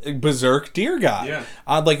Berserk Deer God. Yeah.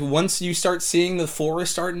 Like, once you start seeing the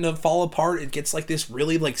forest starting to fall apart, it gets like this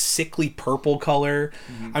really like sickly purple color.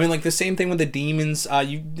 I mean, like the same thing with the demons.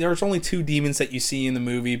 There's only 2 demons that you see in the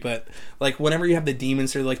movie, but like whenever you have the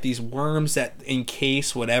demons, they're like these worms that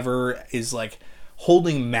encase whatever is like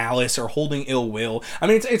holding malice or holding ill will. I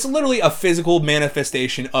mean, it's literally a physical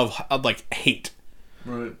manifestation of like hate.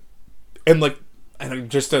 Right. And like,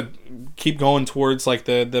 and just to keep going towards like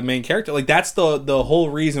the main character, like that's the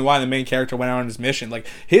whole reason why the main character went out on his mission. Like,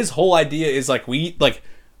 his whole idea is like,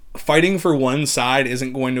 fighting for one side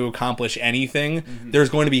isn't going to accomplish anything.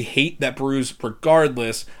 There's going to be hate that brews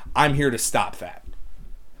regardless. I'm here to stop that.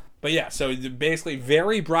 But yeah, so basically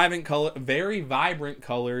very vibrant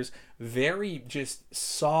colors, very just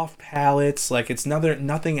soft palettes. Like, it's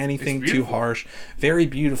nothing anything too harsh. Very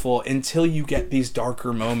beautiful until you get these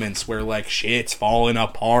darker moments where like shit's falling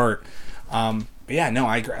apart. But yeah, no,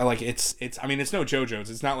 I like it's. I mean, it's no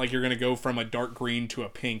JoJo's. It's not like you're gonna go from a dark green to a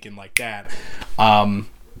pink and like that.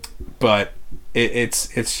 But it's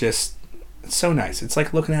just, it's so nice. It's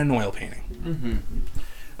like looking at an oil painting.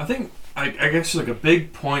 I think I guess like a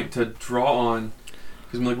big point to draw on,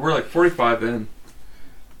 because like we're like 45 in,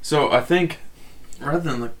 so I think rather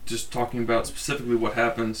than like just talking about specifically what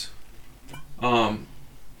happens,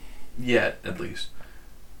 yet at least.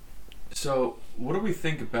 So what do we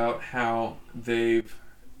think about how they've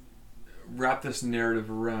wrapped this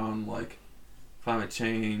narrative around like climate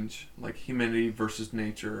change, like humanity versus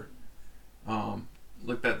nature,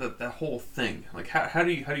 like that whole thing? Like how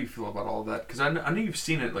do you feel about all of that? Because I know you've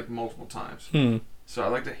seen it like multiple times. So I'd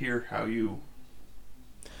like to hear how do you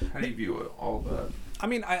view it, all of that. I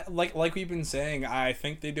mean, I like we've been saying, I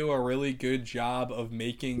think they do a really good job of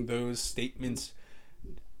making those statements,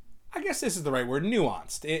 I guess this is the right word,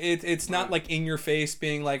 nuanced. It's not like in your face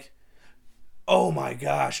being like, oh my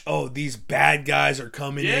gosh, oh, these bad guys are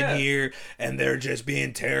coming in here and they're just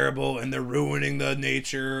being terrible and they're ruining the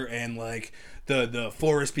nature and like the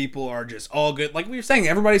forest people are just all good. Like we were saying,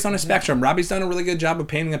 everybody's on a spectrum. Robbie's done a really good job of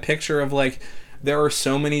painting a picture of like there are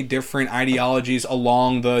so many different ideologies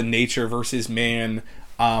along the nature versus man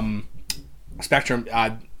spectrum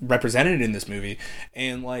represented in this movie.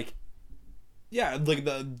 And like, yeah, like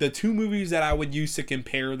the two movies that I would use to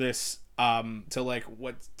compare this to like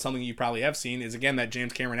what something you probably have seen is again that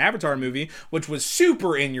James Cameron Avatar movie, which was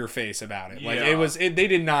super in your face about it. Like they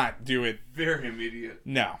did not do it very immediate.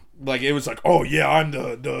 No, like it was like, oh yeah, I'm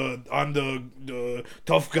the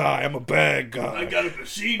tough guy. I'm a bad guy. I got a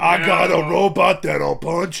machine. I got a robot that'll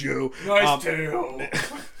punch you. Nice tail.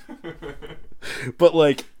 But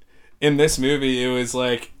like in this movie, it was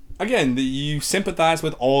like, again, you sympathize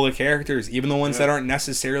with all the characters, even the ones that aren't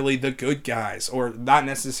necessarily the good guys or not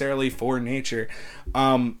necessarily for nature.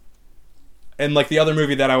 And like the other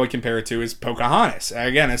movie that I would compare it to is Pocahontas.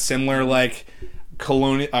 Again, a similar like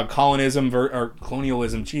colonialism,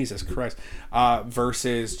 Jesus Christ,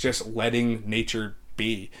 versus just letting nature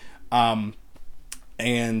be. And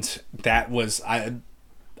that was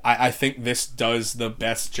I think this does the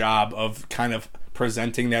best job of kind of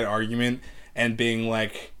presenting that argument and being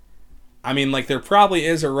like, I mean, like, there probably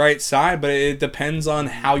is a right side, but it depends on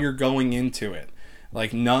how you're going into it.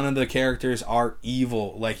 Like, none of the characters are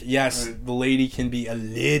evil. Like, yes, the lady can be a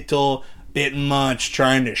little bit much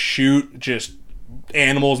trying to shoot just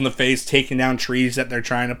animals in the face, taking down trees that they're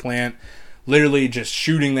trying to plant, literally just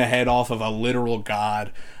shooting the head off of a literal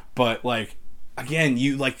god. But, like, again,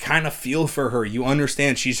 you, like, kind of feel for her. You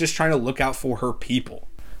understand. She's just trying to look out for her people.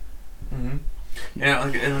 Mm-hmm. Yeah,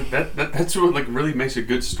 like, and that's what like really makes a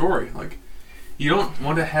good story. Like, you don't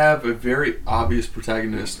want to have a very obvious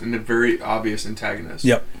protagonist and a very obvious antagonist.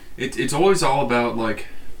 Yep. It's always all about like,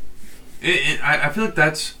 I feel like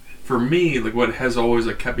that's for me like what has always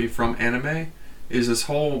like kept me from anime is this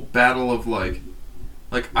whole battle of like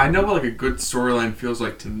I know what like a good storyline feels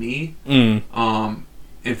like to me. And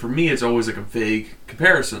for me it's always like a vague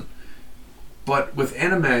comparison. But with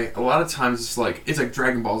anime, a lot of times it's like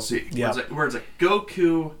Dragon Ball Z, where it's like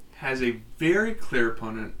Goku has a very clear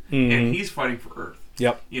opponent, and he's fighting for Earth.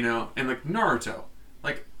 Yep. You know, and like Naruto,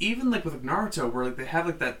 like even like with like Naruto, where like they have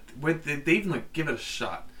like that, where they even like give it a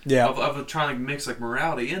shot. Yeah. Of trying to like, mix like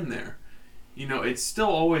morality in there. You know, it's still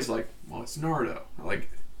always like, well, it's Naruto.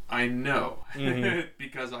 Like I know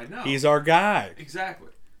because I know he's our guy. Exactly.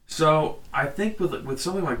 So I think with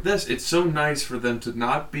something like this, it's so nice for them to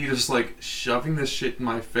not be just like shoving this shit in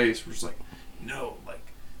my face. We're just like, no,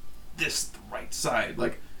 like this is the right side.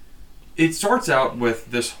 Like it starts out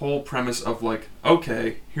with this whole premise of like,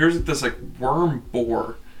 okay, here's this like worm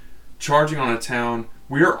boar charging on a town.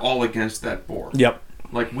 We're all against that boar. Yep.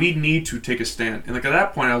 Like we need to take a stand. And like at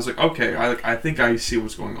that point, I was like, okay, I think I see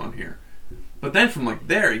what's going on here. But then from like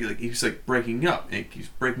there, he's like breaking up, and he keeps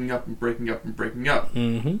breaking up and breaking up and breaking up.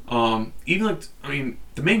 Mm-hmm. Even like, I mean,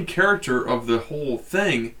 the main character of the whole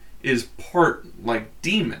thing is part like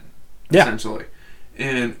demon, essentially,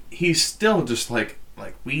 and he's still just like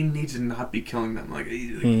we need to not be killing them. Like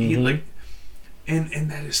he like,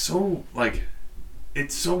 and that is so like,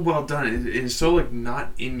 it's so well done. It is so like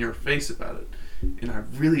not in your face about it, and I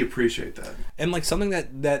really appreciate that. And like something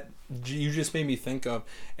that you just made me think of,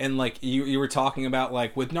 and like you were talking about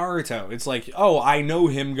like with Naruto, it's like, oh, I know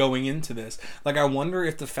him going into this. Like I wonder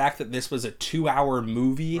if the fact that this was a 2-hour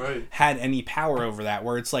movie had any power over that,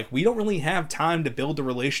 where it's like we don't really have time to build a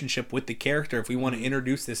relationship with the character if we want to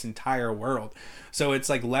introduce this entire world. So it's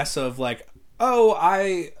like less of like, oh,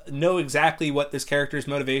 I know exactly what this character's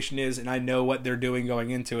motivation is and I know what they're doing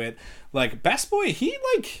going into it. Like Best Boy, he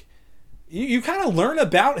like, you kind of learn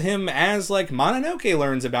about him as like Mononoke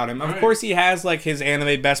learns about him. Of course, he has like his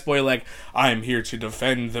anime Best Boy, like I'm here to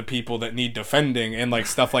defend the people that need defending and like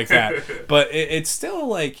stuff like that. But it's still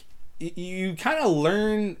like you kind of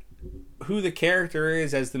learn who the character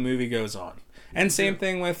is as the movie goes on. And same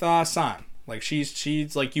thing with San. Like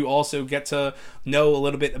she's like, you also get to know a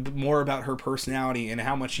little bit more about her personality and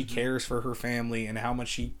how much she cares for her family and how much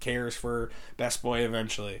she cares for Best Boy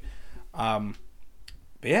eventually.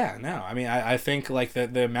 But yeah, no, I mean, I think like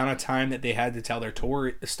the amount of time that they had to tell their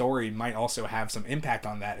story might also have some impact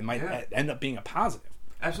on that. It might end up being a positive.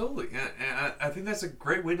 Absolutely, and I think that's a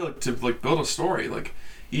great way to build a story. Like,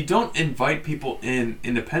 you don't invite people in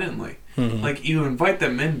independently. Mm-hmm. Like, you invite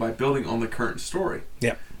them in by building on the current story.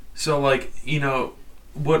 Yeah. So, like, you know,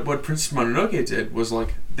 what Princess Mononoke did was,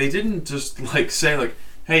 like, they didn't just, like, say, like,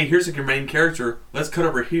 hey, here's like your main character, let's cut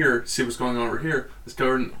over here, see what's going on over here, let's go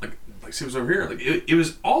over and, like, like see what's over here. Like it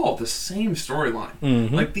was all the same storyline.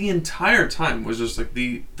 Mm-hmm. Like the entire time was just like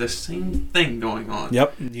the same thing going on.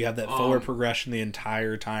 Yep, you have that forward progression the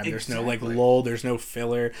entire time. There's no like lull. There's no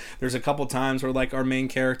filler. There's a couple times where like our main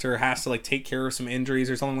character has to like take care of some injuries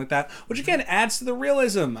or something like that, which again adds to the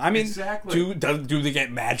realism. I mean, do they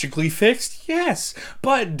get magically fixed? Yes,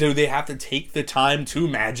 but do they have to take the time to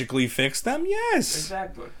magically fix them? Yes,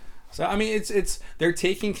 exactly. So I mean, it's they're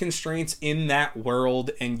taking constraints in that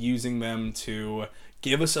world and using them to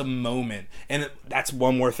give us a moment. And that's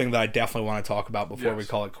one more thing that I definitely want to talk about before we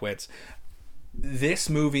call it quits. This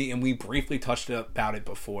movie, and we briefly touched about it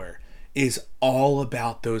before, is all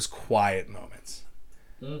about those quiet moments.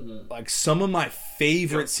 Mm-hmm. Like some of my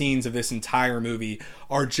favorite scenes of this entire movie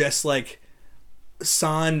are just like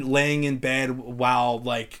San laying in bed while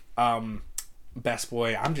like Best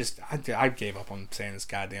Boy. I gave up on saying his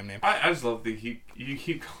goddamn name. I just love you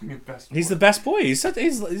keep calling him Best Boy. He's the best boy. He is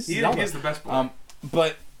the best boy.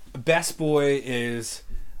 But Best Boy is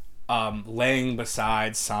laying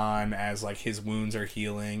beside San as like his wounds are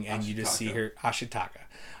healing, and you just see her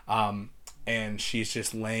Ashitaka, and she's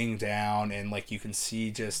just laying down, and like you can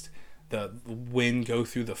see just the wind go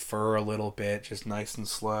through the fur a little bit, just nice and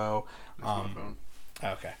slow.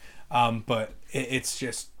 Okay, but it's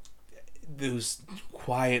just those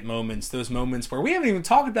quiet moments, those moments where we haven't even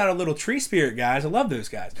talked about a little tree spirit guys. I love those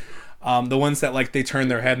guys. The ones that like they turn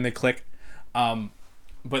their head and they click.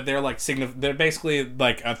 But they're like they're basically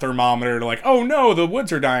like a thermometer to like, oh no, the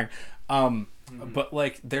woods are dying. But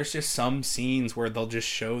like there's just some scenes where they'll just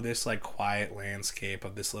show this like quiet landscape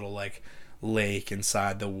of this little like lake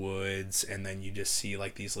inside the woods, and then you just see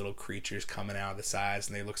like these little creatures coming out of the sides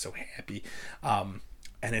and they look so happy. And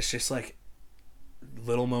it's just like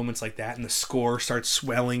little moments like that, and the score starts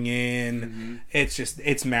swelling in.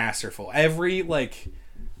 It's masterful. Every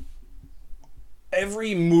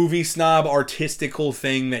movie snob artistical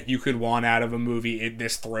thing that you could want out of a movie,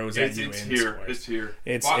 this throws at you. It's here.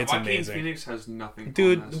 It's Joaquin amazing. Phoenix has nothing.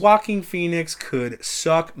 Dude, Joaquin Phoenix could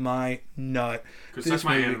suck my nut. Could suck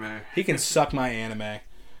my anime. He can suck my anime.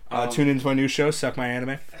 Tune into my new show, Suck My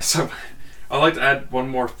Anime. So, I'd like to add one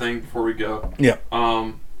more thing before we go. Yeah.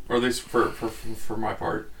 Or at least for my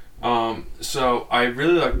part. So I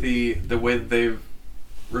really like the way that they've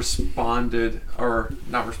responded, or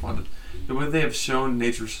not responded, the way they have shown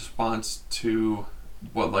nature's response to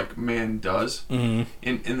what like man does. Mm-hmm.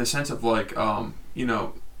 In the sense of like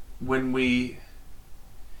when we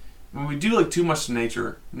do like too much to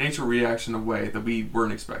nature reacts in a way that we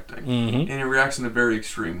weren't expecting, and it reacts in a very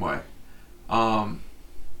extreme way. And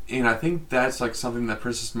I think that's like something that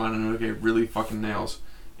Princess Mononoke really fucking nails.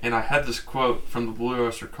 And I had this quote from the Blue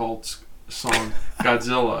Oyster Cult's song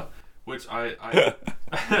Godzilla, which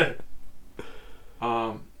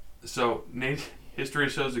so history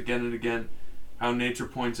shows again and again how nature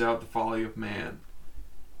points out the folly of man.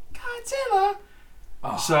 Godzilla.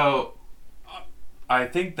 Oh. So I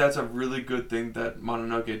think that's a really good thing that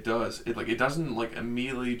Mononoke does. It doesn't like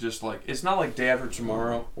immediately just like, it's not like Day After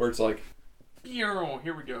Tomorrow where it's like, here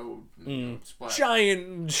we go. Splash.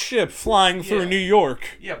 Giant ship flying through New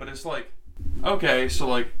York. Yeah, but it's like, okay, so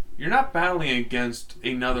like you're not battling against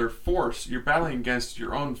another force. You're battling against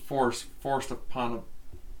your own force forced upon a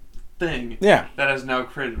thing that has now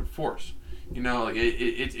created a force. You know, like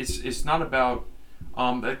it's not about.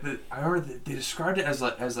 I remember they described it as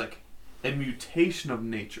like a mutation of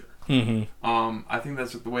nature. Mm-hmm. I think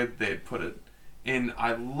that's the way that they had put it, and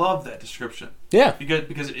I love that description. Yeah,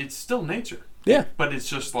 because it's still nature. Yeah, but it's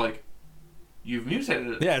just like you've mutated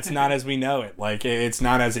it. Yeah, it's not as we know it. Like it's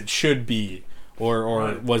not as it should be,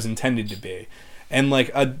 or was intended to be. And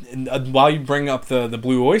like while you bring up the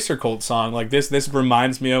Blue Oyster Cult song, like this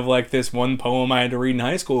reminds me of like this one poem I had to read in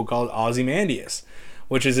high school called Ozymandias,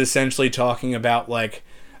 which is essentially talking about like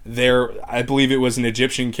I believe it was an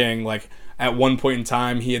Egyptian king. Like at one point in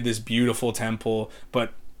time, he had this beautiful temple,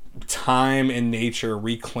 but time and nature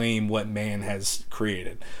reclaim what man has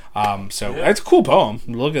created. It's a cool poem.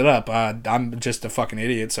 Look it up. I'm just a fucking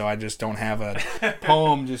idiot, so I just don't have a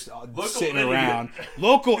poem just sitting around.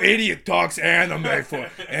 Local idiot talks anime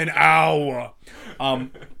for an hour. But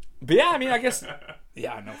yeah, I mean, I guess.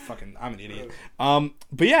 Yeah, no, fucking, I'm an idiot.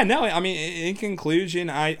 But yeah, no, I mean, in conclusion,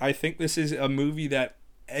 I think this is a movie that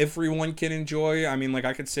everyone can enjoy. I mean, like,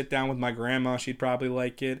 I could sit down with my grandma. She'd probably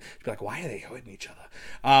like it. She'd be like, why are they hurting each other?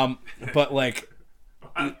 But, like...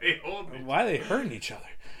 why are they hurting each other?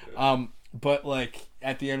 But, like,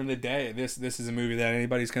 at the end of the day, this is a movie that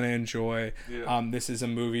anybody's going to enjoy. Yeah. This is a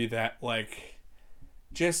movie that, like...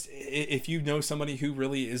 just if you know somebody who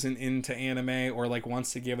really isn't into anime or like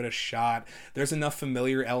wants to give it a shot, there's enough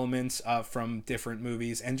familiar elements from different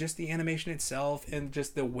movies, and just the animation itself and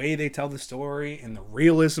just the way they tell the story and the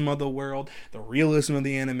realism of the world, the realism of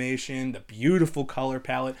the animation, the beautiful color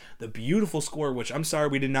palette, the beautiful score, which I'm sorry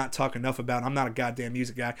we did not talk enough about. I'm not a goddamn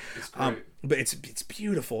music guy. It's great. But it's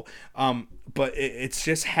beautiful. But it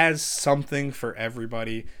just has something for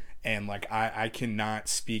everybody, and like I cannot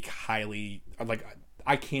speak highly, like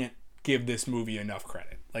I can't give this movie enough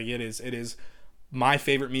credit. Like it is my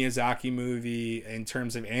favorite Miyazaki movie in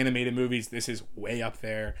terms of animated movies. This is way up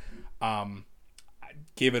there.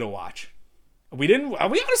 Give it a watch. We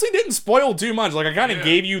honestly didn't spoil too much. Like I kind of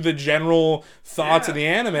gave you the general thoughts of the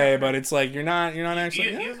anime, but it's like you're not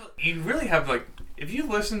actually. You really have like, if you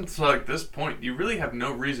listen to like this point, you really have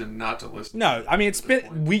no reason not to listen. No, I mean it's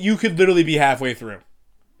been you could literally be halfway through.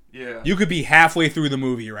 Yeah. You could be halfway through the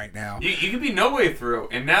movie right now. You could be no way through,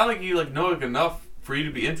 and now like you like know like enough for you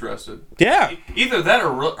to be interested. Yeah. Either that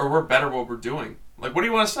or we're better at what we're doing. Like, what do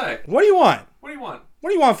you want to say? What do you want? What do you want?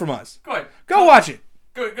 What do you want from us? Go ahead. Go watch it.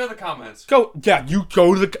 Go to the comments. You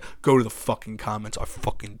go to the fucking comments. I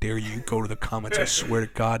fucking dare you. Go to the comments. I swear to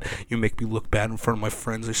God, you make me look bad in front of my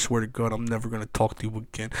friends. I swear to God, I'm never gonna talk to you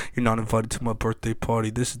again. You're not invited to my birthday party.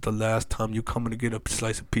 This is the last time you coming to get a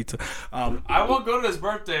slice of pizza. I won't go to his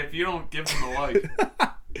birthday if you don't give him a like.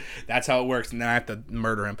 That's how it works, and then I have to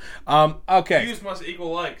murder him. Okay. Views must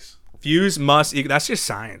equal likes. Views must equal. That's just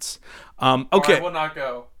science. Okay. Or I will not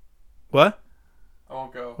go. What? I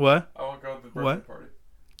won't go. What? I won't go to the birthday party.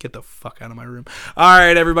 Get the fuck out of my room. All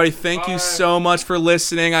right, everybody. Thank you so much for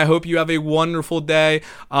listening. I hope you have a wonderful day.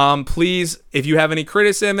 Please, if you have any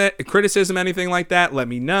criticism, anything like that, let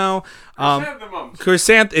me know.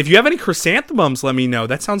 If you have any chrysanthemums, let me know.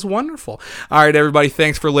 That sounds wonderful. All right, everybody.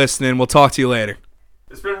 Thanks for listening. We'll talk to you later.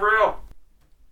 It's been real.